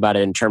wasn't thinking about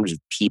it in terms of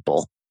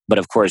people. But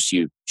of course,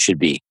 you should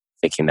be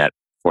thinking that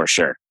for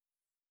sure.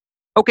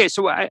 Okay,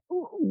 so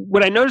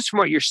what I noticed from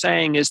what you're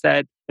saying is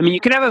that, you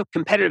can have a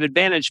competitive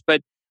advantage,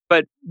 but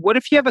what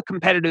if you have a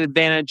competitive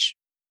advantage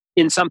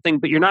in something,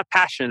 but you're not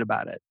passionate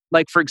about it?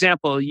 Like, for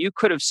example, you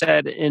could have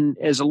said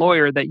as a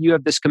lawyer that you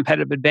have this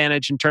competitive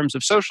advantage in terms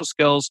of social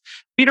skills,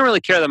 but you don't really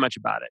care that much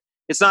about it.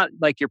 It's not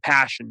like your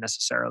passion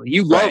necessarily.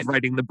 You love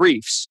writing the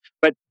briefs,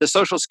 but the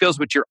social skills,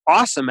 which you're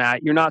awesome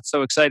at, you're not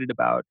so excited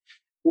about.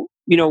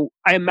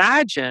 I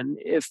imagine,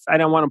 if I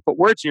don't want to put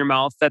words in your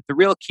mouth, that the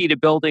real key to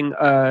building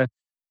a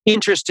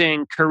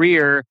interesting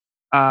career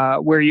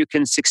where you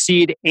can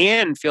succeed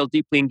and feel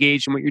deeply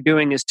engaged in what you're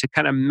doing is to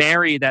kind of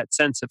marry that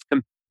sense of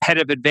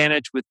competitive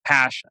advantage with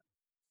passion.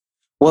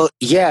 Well,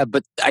 yeah,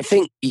 but I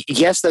think,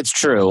 yes, that's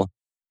true.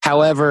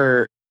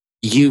 However,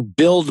 you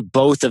build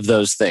both of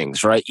those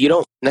things, right? You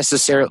don't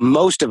necessarily,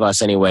 most of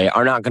us anyway,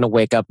 are not going to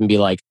wake up and be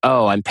like,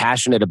 oh, I'm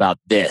passionate about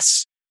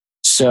this,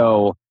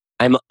 so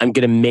I'm going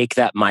to make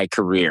that my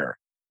career.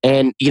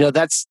 And,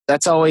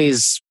 that's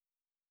always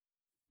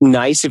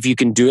nice if you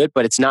can do it,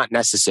 but it's not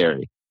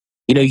necessary.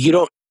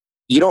 You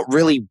don't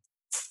really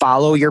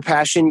follow your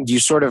passion. You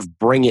sort of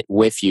bring it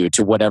with you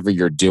to whatever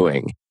you're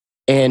doing.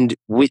 And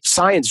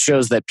science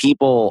shows that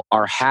people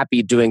are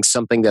happy doing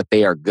something that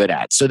they are good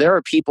at. So there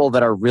are people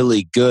that are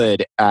really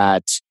good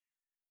at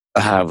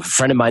A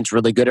friend of mine's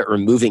really good at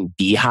removing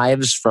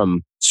beehives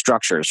from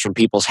structures, from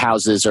people's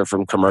houses or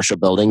from commercial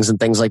buildings and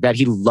things like that.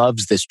 He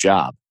loves this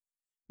job.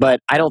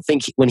 But I don't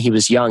think when he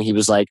was young, he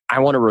was like, I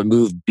want to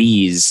remove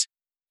bees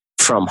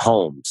from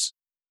homes.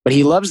 But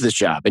he loves this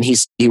job, and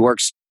he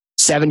works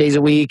 7 days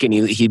a week, and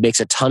he makes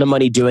a ton of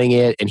money doing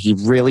it, and he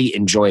really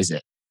enjoys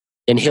it.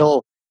 And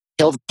he'll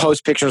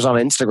post pictures on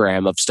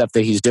Instagram of stuff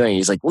that he's doing.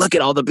 He's like, look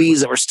at all the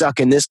bees that were stuck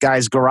in this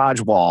guy's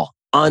garage wall.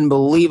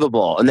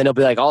 Unbelievable. And then he'll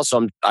be like,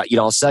 also,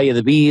 I'll sell you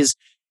the bees.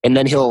 And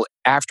then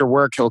after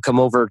work, he'll come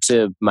over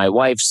to my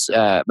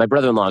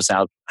brother-in-law's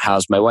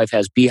house. My wife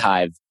has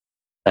beehives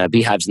in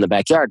the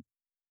backyard.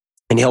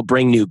 And he'll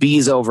bring new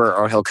bees over,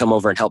 or he'll come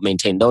over and help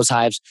maintain those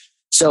hives.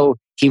 So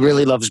he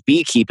really loves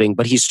beekeeping,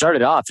 but he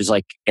started off as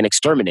like an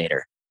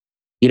exterminator.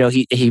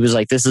 He was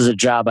like, this is a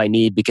job I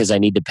need because I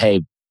need to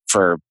pay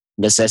for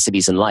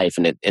necessities in life.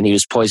 And he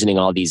was poisoning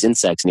all these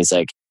insects. And he's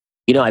like,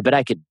 I bet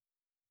I could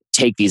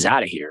take these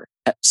out of here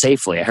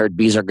safely. I heard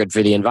bees are good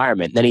for the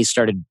environment. And then he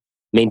started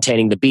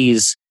maintaining the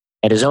bees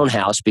at his own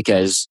house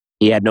because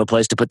he had no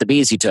place to put the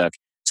bees he took.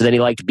 So then he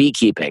liked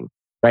beekeeping,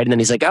 right? And then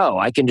he's like, oh,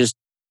 I can just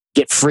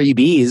get free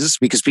bees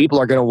because people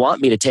are going to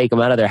want me to take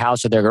them out of their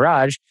house or their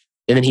garage.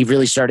 And then he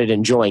really started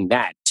enjoying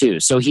that too.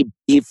 So he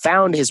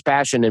found his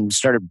passion and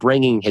started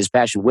bringing his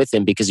passion with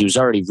him because he was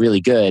already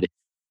really good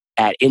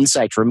at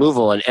insect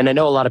removal. And I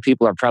know a lot of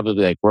people are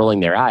probably like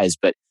rolling their eyes,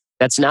 but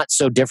that's not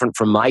so different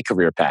from my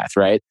career path,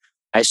 right?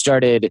 I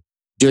started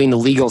doing the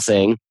legal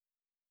thing,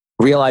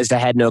 realized I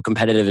had no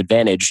competitive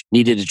advantage,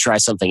 needed to try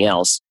something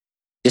else,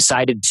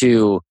 decided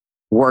to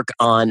work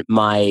on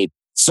my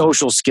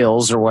social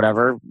skills or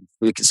whatever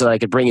so that I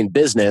could bring in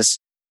business.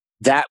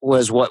 That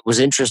was what was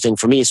interesting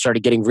for me.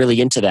 Started getting really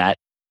into that.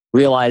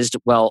 Realized,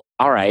 well,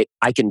 all right,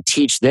 I can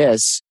teach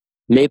this.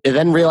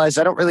 Then realized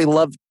I don't really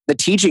love the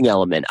teaching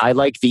element. I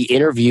like the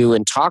interview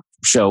and talk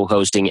show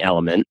hosting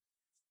element.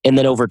 And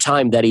then over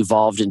time, that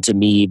evolved into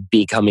me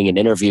becoming an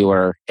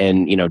interviewer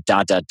and,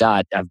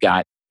 I've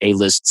got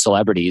A-list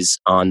celebrities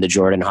on the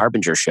Jordan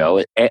Harbinger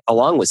show,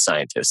 along with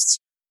scientists.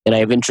 And I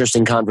have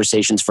interesting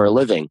conversations for a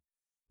living.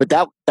 But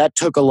that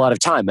took a lot of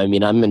time. I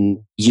mean, I'm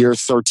in year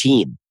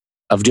 13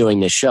 of doing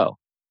this show.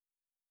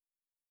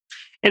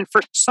 And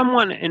for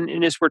someone,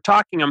 and as we're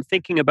talking, I'm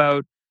thinking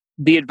about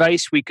the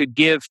advice we could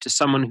give to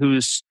someone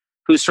who's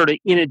sort of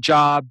in a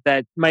job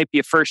that might be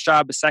a first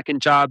job, a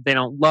second job they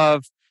don't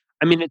love.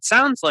 I mean, it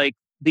sounds like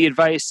the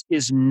advice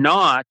is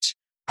not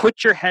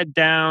put your head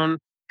down,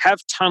 have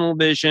tunnel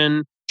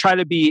vision, try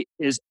to be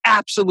as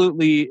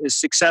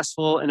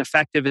successful and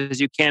effective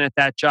as you can at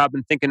that job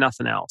and think of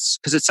nothing else.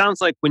 Because it sounds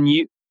like when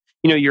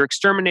your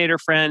exterminator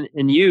friend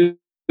and you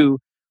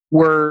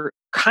were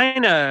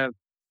kind of,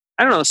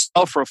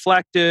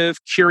 self-reflective,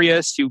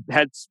 curious. You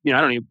had,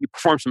 you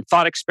performed some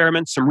thought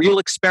experiments, some real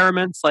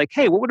experiments like,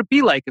 hey, what would it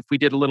be like if we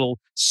did a little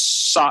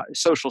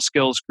social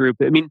skills group?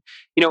 I mean,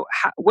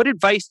 what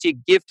advice do you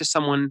give to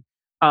someone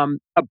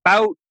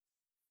about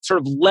sort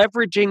of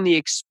leveraging the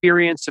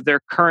experience of their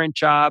current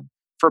job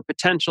for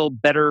potential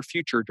better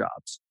future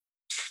jobs?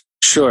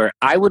 Sure.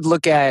 I would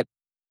look at,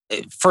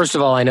 first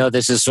of all, I know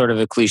this is sort of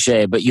a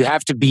cliche, but you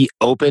have to be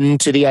open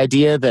to the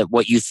idea that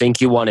what you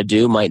think you want to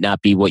do might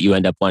not be what you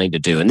end up wanting to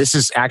do. And this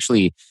is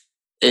actually,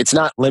 it's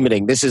not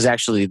limiting. This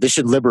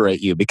should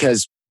liberate you,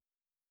 because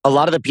a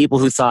lot of the people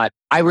who thought,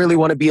 I really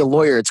want to be a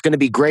lawyer, it's going to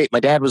be great, my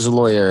dad was a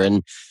lawyer,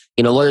 and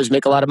lawyers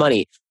make a lot of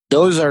money.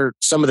 Those are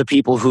some of the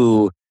people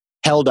who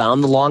held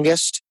on the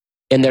longest.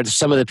 And they're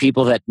some of the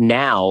people that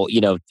now,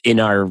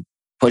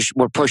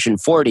 we're pushing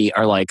 40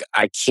 are like,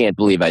 I can't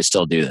believe I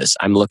still do this.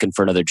 I'm looking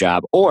for another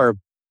job. Or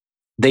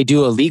they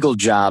do a legal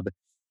job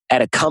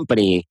at a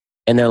company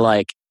and they're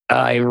like,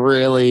 I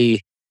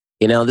really,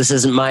 this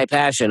isn't my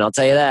passion. I'll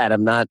tell you that.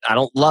 I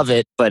don't love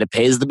it, but it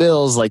pays the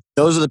bills. Like,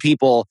 those are the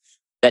people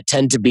that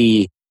tend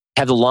to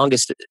have the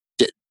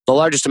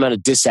largest amount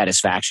of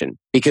dissatisfaction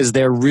because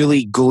they're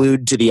really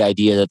glued to the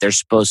idea that they're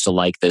supposed to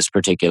like this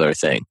particular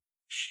thing.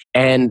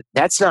 And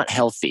that's not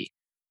healthy.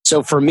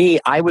 So for me,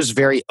 I was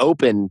very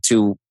open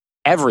to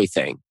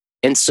everything.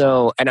 And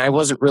I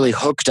wasn't really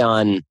hooked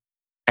on,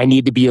 I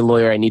need to be a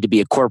lawyer, I need to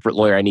be a corporate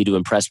lawyer, I need to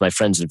impress my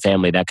friends and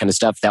family, that kind of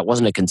stuff. That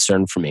wasn't a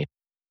concern for me.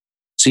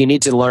 So you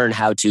need to learn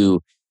how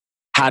to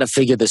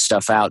figure this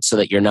stuff out so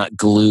that you're not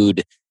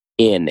glued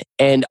in.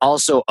 And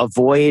also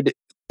avoid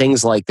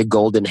things like the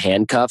golden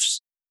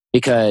handcuffs,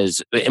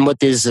 because, and what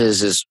this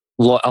is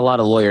a lot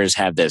of lawyers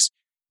have this.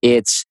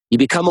 It's, you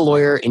become a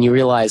lawyer and you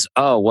realize,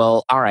 oh,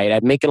 well, all right,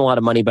 I'm making a lot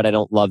of money, but I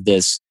don't love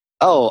this.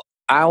 Oh,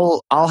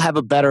 I'll have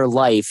a better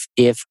life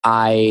if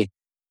I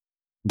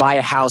buy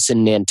a house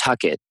in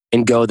Nantucket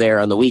and go there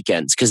on the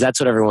weekends, because that's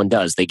what everyone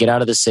does. They get out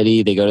of the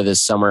city, they go to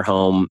this summer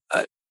home,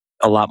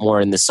 a lot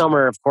more in the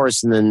summer, of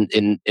course, and then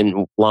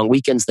in long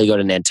weekends, they go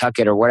to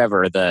Nantucket or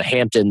whatever, the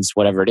Hamptons,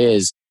 whatever it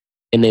is,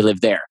 and they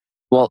live there.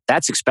 Well,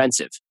 that's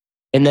expensive.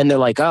 And then they're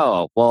like,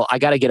 oh, well, I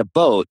got to get a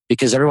boat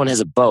because everyone has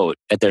a boat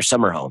at their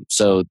summer home.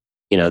 So,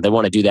 they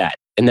want to do that.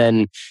 And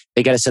then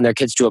they got to send their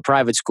kids to a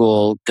private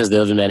school because they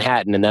live in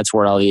Manhattan, and that's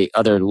where all the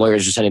other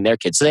lawyers are sending their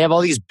kids. So they have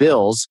all these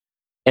bills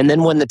And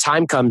then when the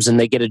time comes and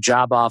they get a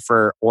job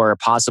offer or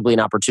possibly an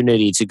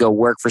opportunity to go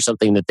work for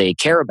something that they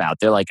care about,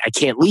 they're like, I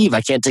can't leave.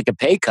 I can't take a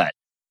pay cut.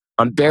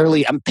 I'm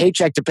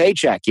paycheck to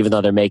paycheck, even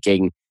though they're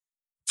making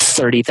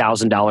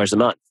 $30,000 a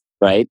month,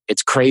 right?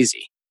 It's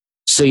crazy.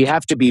 So you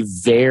have to be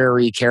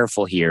very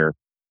careful here.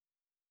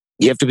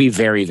 You have to be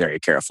very, very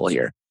careful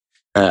here.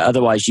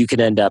 Otherwise, you can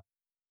end up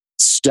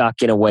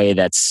stuck in a way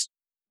that's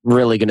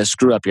really going to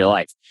screw up your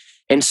life.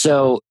 And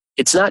so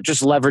it's not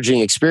just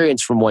leveraging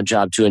experience from one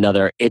job to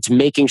another. It's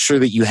making sure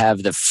that you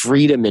have the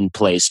freedom in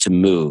place to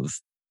move.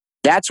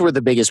 That's where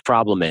the biggest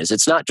problem is.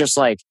 It's not just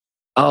like,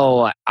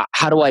 oh,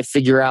 how do I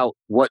figure out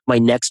what my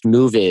next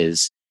move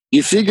is?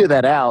 You figure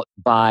that out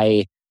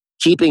by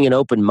keeping an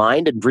open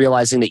mind and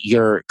realizing that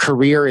your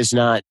career is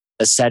not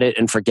a set it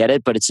and forget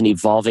it, but it's an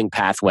evolving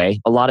pathway.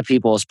 A lot of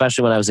people,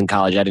 especially when I was in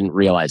college, I didn't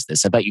realize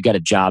this. I thought you got a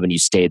job and you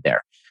stayed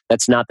there.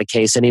 That's not the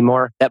case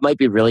anymore. That might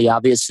be really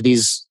obvious to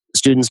these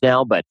students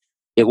now, but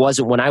it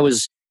wasn't when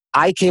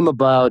I came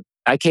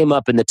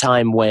up in the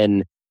time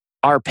when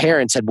our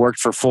parents had worked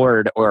for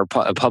Ford or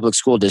a public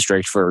school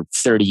district for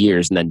 30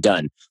 years and then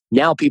done.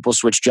 Now people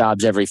switch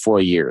jobs every 4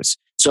 years.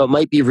 So it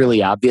might be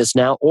really obvious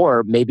now,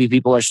 or maybe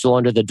people are still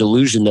under the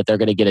delusion that they're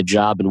going to get a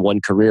job in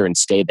one career and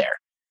stay there.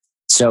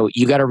 So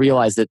you got to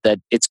realize that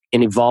it's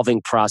an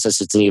evolving process.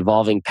 It's an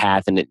evolving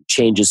path and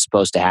change is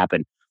supposed to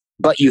happen.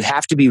 But you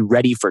have to be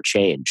ready for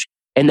change.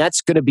 And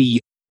that's going to be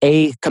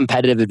a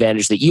competitive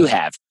advantage that you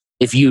have.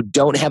 If you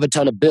don't have a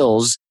ton of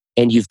bills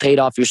and you've paid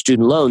off your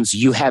student loans,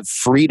 you have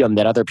freedom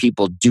that other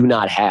people do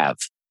not have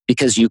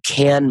because you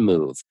can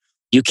move.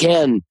 You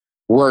can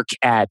work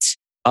at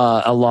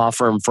a law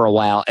firm for a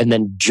while and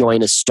then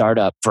join a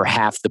startup for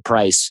half the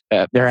price,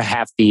 or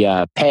half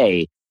the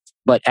pay,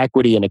 but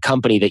equity in a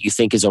company that you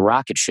think is a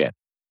rocket ship.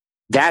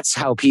 That's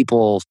how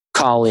people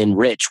call in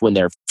rich when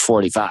they're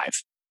 45,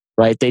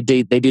 right? They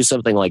do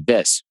something like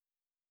this.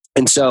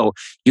 And so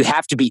you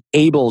have to be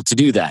able to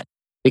do that.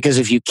 Because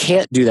if you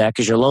can't do that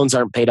because your loans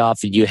aren't paid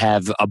off and you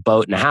have a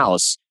boat and a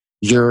house,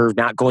 you're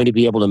not going to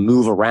be able to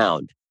move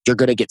around. You're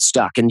going to get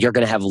stuck and you're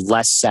going to have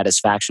less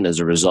satisfaction as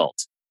a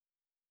result.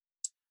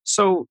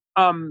 So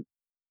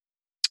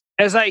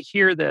as I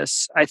hear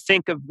this, I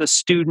think of the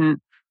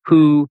student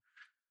who,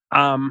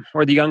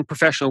 or the young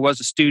professional who was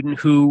a student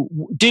who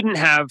didn't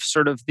have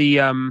sort of the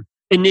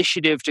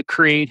initiative to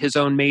create his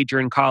own major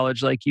in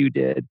college like you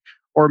did,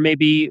 or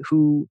maybe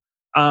who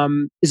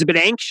is a bit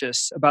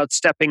anxious about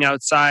stepping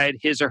outside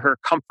his or her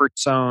comfort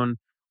zone,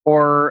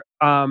 or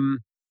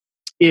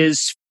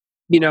is,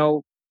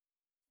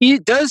 he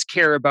does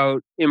care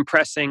about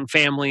impressing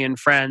family and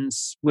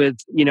friends with,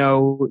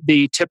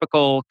 the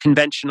typical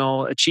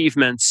conventional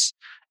achievements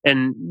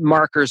and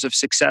markers of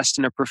success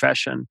in a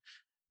profession,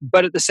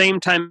 but at the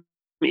same time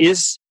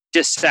is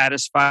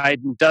dissatisfied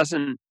and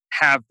doesn't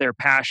have their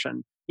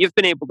passion. You've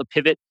been able to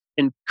pivot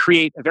and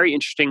create a very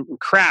interesting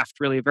craft,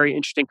 really a very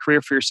interesting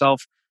career for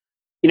yourself.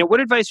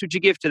 What advice would you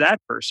give to that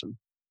person?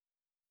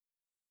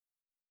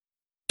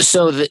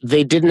 So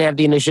they didn't have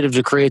the initiative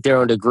to create their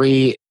own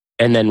degree.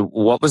 And then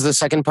what was the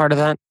second part of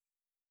that?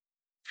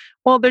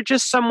 Well, they're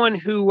just someone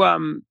who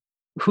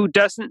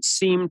doesn't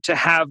seem to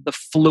have the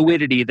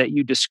fluidity that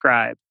you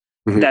describe.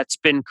 Mm-hmm. That's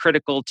been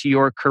critical to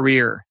your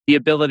career. The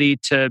ability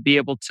to be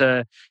able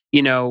to,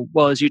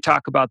 as you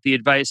talk about the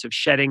advice of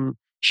shedding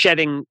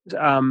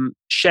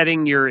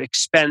your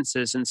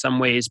expenses in some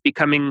ways,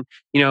 becoming,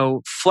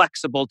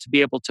 flexible to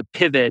be able to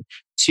pivot,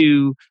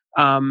 to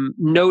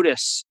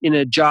notice in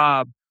a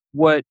job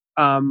what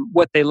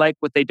they like,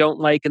 what they don't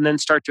like, and then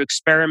start to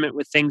experiment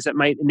with things that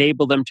might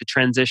enable them to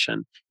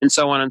transition, and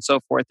so on and so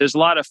forth. There's a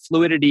lot of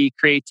fluidity,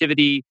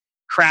 creativity,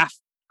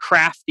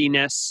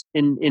 craftiness,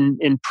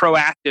 in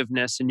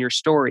proactiveness in your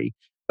story,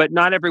 but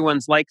not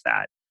everyone's like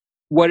that.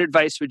 What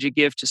advice would you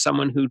give to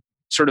someone who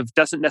sort of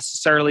doesn't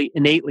necessarily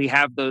innately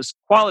have those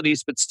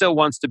qualities, but still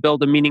wants to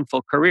build a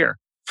meaningful career?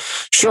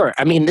 Sure.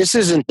 I mean,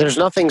 there's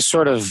nothing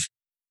sort of,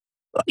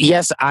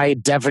 yes, I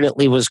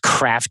definitely was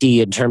crafty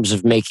in terms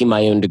of making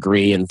my own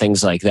degree and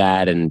things like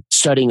that and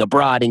studying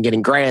abroad and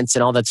getting grants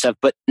and all that stuff,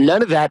 but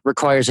none of that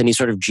requires any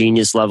sort of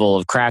genius level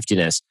of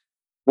craftiness.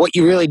 What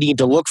you really need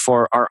to look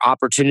for are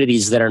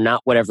opportunities that are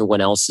not what everyone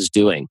else is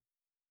doing.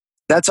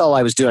 That's all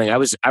I was doing. I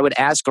would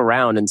ask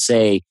around and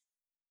say,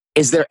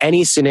 is there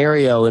any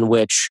scenario in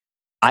which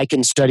I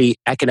can study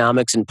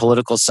economics and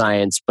political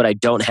science, but I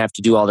don't have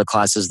to do all the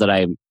classes that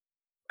I'm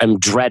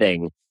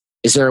dreading?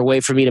 Is there a way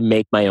for me to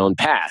make my own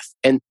path?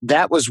 And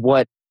that was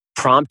what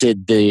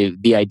prompted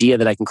the idea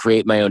that I can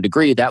create my own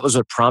degree. That was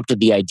what prompted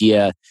the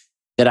idea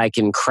that I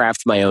can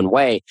craft my own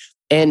way.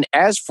 And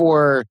as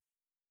for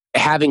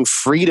having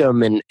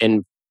freedom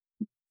and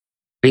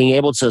being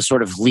able to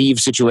sort of leave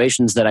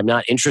situations that I'm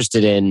not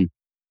interested in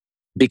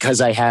because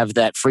I have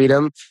that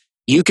freedom,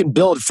 you can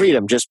build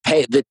freedom. Just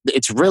pay.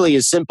 It's really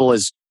as simple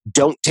as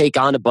don't take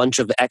on a bunch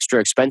of extra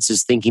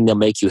expenses thinking they'll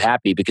make you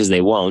happy, because they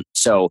won't.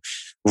 So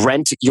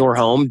rent your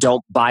home.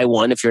 Don't buy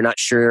one if you're not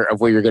sure of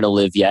where you're going to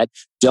live yet.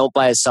 Don't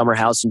buy a summer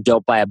house and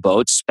don't buy a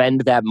boat.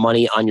 Spend that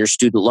money on your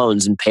student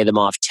loans and pay them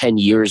off 10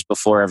 years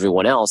before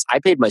everyone else. I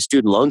paid my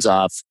student loans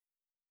off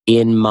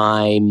in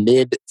my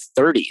mid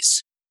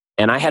 30s.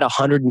 And I had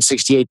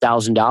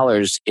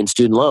 $168,000 in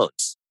student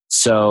loans.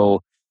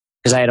 So,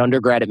 because I had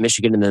undergrad at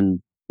Michigan and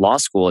then law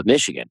school at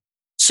Michigan.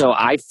 So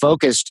I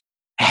focused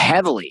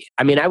heavily.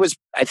 I mean,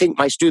 I think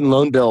my student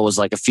loan bill was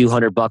like a few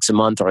 $100 a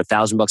month or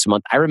 $1,000 a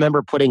month. I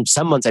remember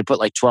some months I put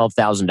like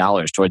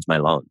 $12,000 towards my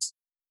loans.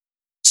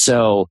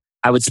 So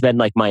I would spend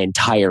like my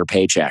entire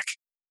paycheck,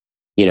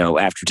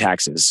 after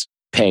taxes,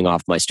 paying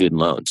off my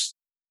student loans.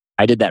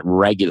 I did that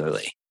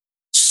regularly.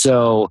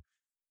 So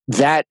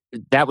that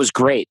was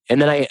great.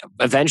 And then I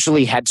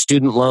eventually had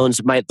student loans.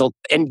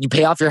 And you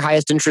pay off your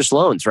highest interest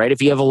loans, right?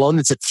 If you have a loan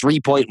that's at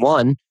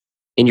 3.1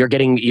 and you're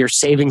getting your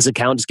savings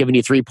account is giving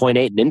you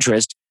 3.8 in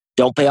interest,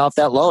 don't pay off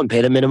that loan.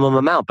 Pay the minimum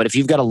amount. But if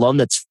you've got a loan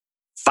that's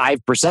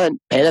 5%,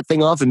 pay that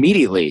thing off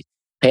immediately.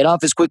 Pay it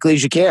off as quickly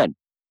as you can.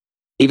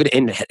 Even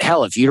in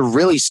hell, if you're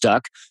really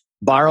stuck,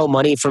 borrow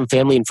money from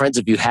family and friends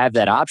if you have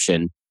that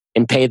option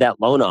and pay that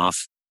loan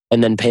off,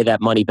 and then pay that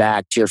money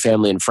back to your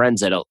family and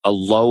friends at a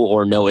low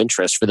or no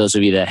interest for those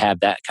of you that have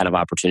that kind of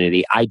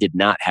opportunity. I did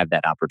not have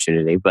that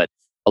opportunity, but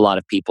a lot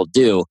of people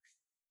do.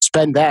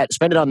 Spend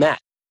it on that.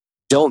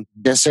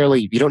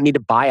 You don't need to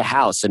buy a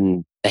house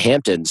in the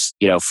Hamptons,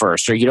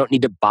 first, or you don't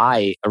need to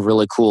buy a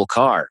really cool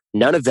car.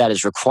 None of that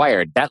is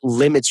required. That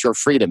limits your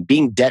freedom.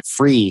 Being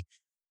debt-free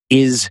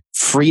is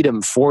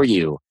freedom for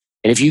you.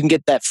 And if you can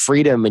get that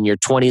freedom in your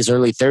 20s,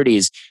 early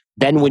 30s,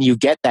 then when you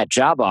get that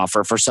job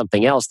offer for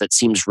something else that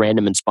seems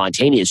random and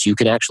spontaneous, you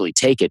can actually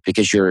take it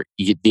because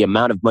the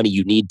amount of money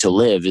you need to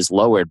live is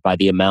lowered by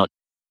the amount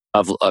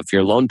of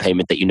your loan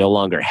payment that you no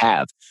longer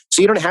have.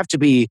 So you don't have to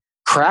be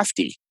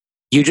crafty.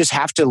 You just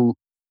have to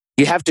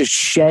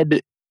shed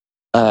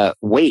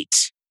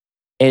weight.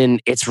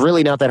 And it's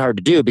really not that hard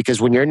to do because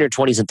when you're in your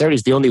 20s and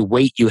 30s, the only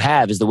weight you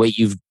have is the weight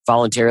you've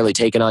voluntarily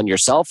taken on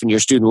yourself and your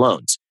student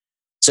loans.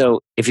 So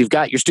if you've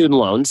got your student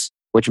loans,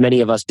 which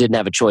many of us didn't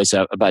have a choice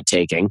about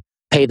taking,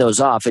 pay those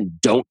off and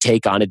don't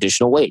take on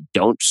additional weight.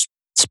 Don't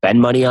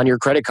spend money on your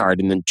credit card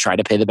and then try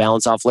to pay the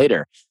balance off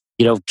later.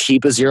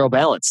 Keep a zero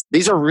balance.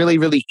 These are really,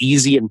 really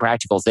easy and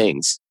practical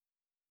things.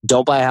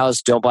 Don't buy a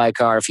house. Don't buy a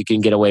car if you can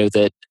get away with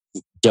it.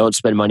 Don't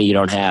spend money you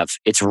don't have.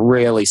 It's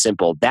really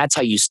simple. That's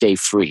how you stay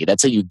free.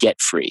 That's how you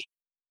get free.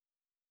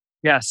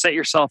 Yeah, set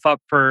yourself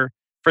up for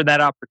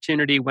that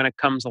opportunity when it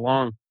comes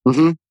along.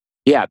 Mm-hmm.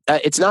 Yeah,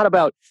 it's not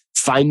about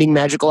finding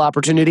magical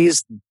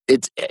opportunities.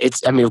 It's.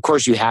 I mean, of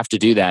course, you have to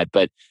do that,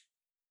 but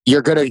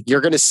you're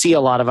gonna see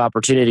a lot of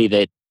opportunity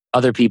that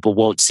other people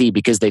won't see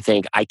because they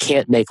think I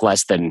can't make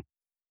less than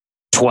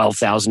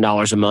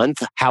 $12,000 a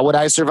month. How would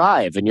I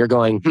survive? And you're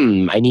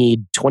going, I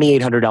need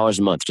 $2,800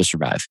 a month to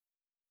survive,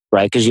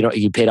 right? Because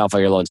you paid off all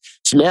your loans.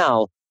 So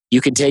now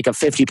you can take a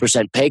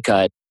 50% pay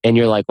cut, and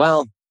you're like,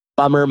 well,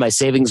 bummer. My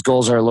savings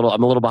goals I'm a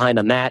little behind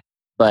on that,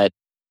 but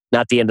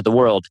not the end of the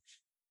world.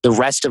 The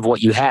rest of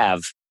what you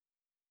have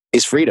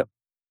is freedom.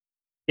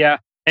 Yeah,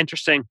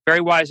 interesting.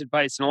 Very wise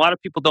advice, and a lot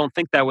of people don't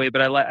think that way,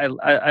 but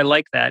I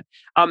like that.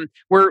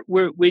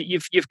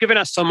 You've given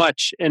us so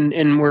much,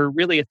 and we're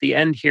really at the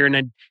end here, and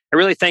I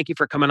really thank you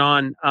for coming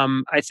on.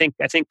 I think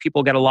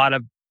people get a lot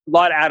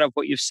out of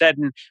what you've said,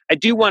 and I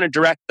do want to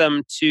direct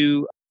them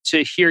to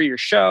hear your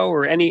show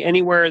or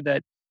anywhere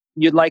that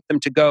you'd like them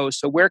to go.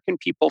 So where can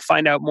people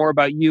find out more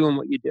about you and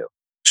what you do?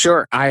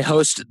 Sure. I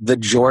host the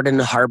Jordan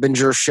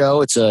Harbinger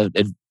Show. It's a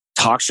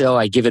talk show.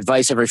 I give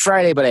advice every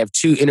Friday, but I have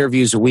 2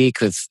 interviews a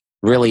week with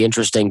really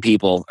interesting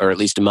people, or at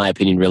least in my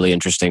opinion, really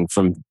interesting,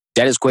 from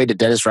Dennis Quaid to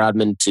Dennis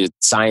Rodman to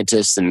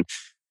scientists and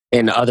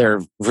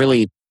other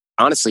really,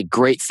 honestly,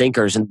 great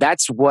thinkers. And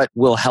that's what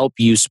will help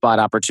you spot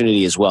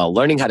opportunity as well.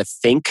 Learning how to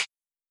think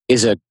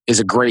is a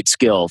great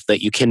skill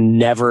that you can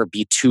never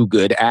be too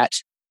good at.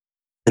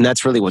 And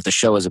that's really what the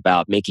show is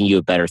about, making you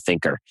a better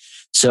thinker.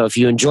 So if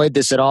you enjoyed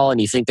this at all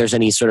and you think there's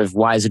any sort of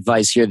wise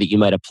advice here that you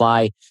might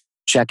apply,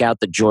 check out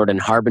the Jordan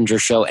Harbinger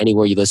Show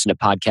anywhere you listen to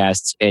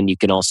podcasts. And you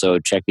can also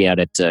check me out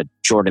at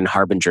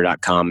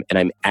jordanharbinger.com. And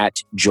I'm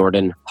at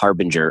Jordan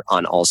Harbinger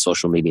on all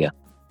social media.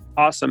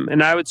 Awesome.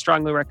 And I would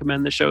strongly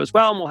recommend the show as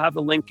well. And we'll have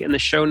the link in the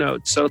show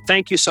notes. So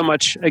thank you so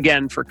much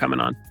again for coming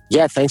on.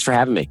 Yeah, thanks for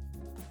having me.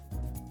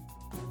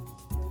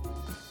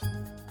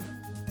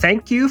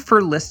 Thank you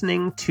for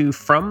listening to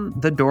From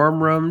the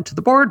Dorm Room to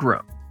the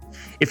Boardroom.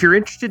 If you're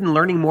interested in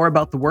learning more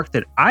about the work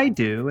that I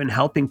do in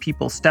helping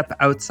people step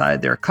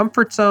outside their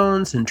comfort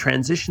zones and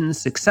transition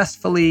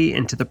successfully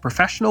into the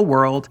professional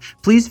world,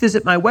 please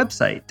visit my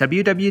website,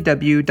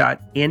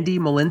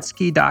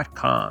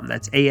 www.andymolinsky.com.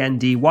 That's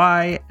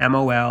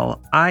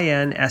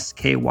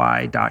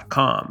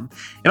ANDYMOLINSKY.com.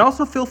 And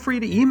also feel free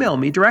to email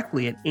me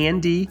directly at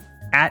andy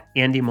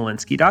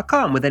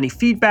andymolinsky.com with any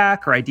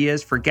feedback or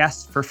ideas for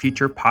guests for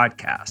future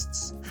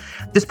podcasts.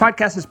 This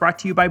podcast is brought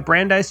to you by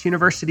Brandeis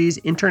University's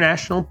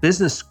International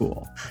Business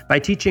School. By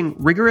teaching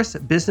rigorous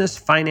business,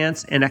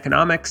 finance, and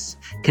economics,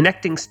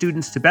 connecting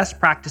students to best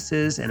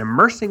practices, and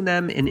immersing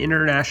them in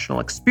international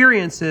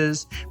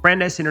experiences,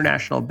 Brandeis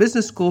International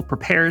Business School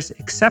prepares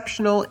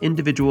exceptional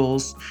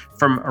individuals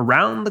from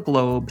around the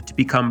globe to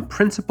become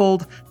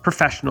principled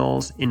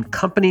professionals in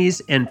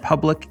companies and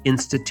public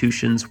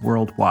institutions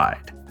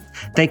worldwide.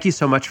 Thank you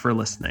so much for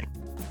listening.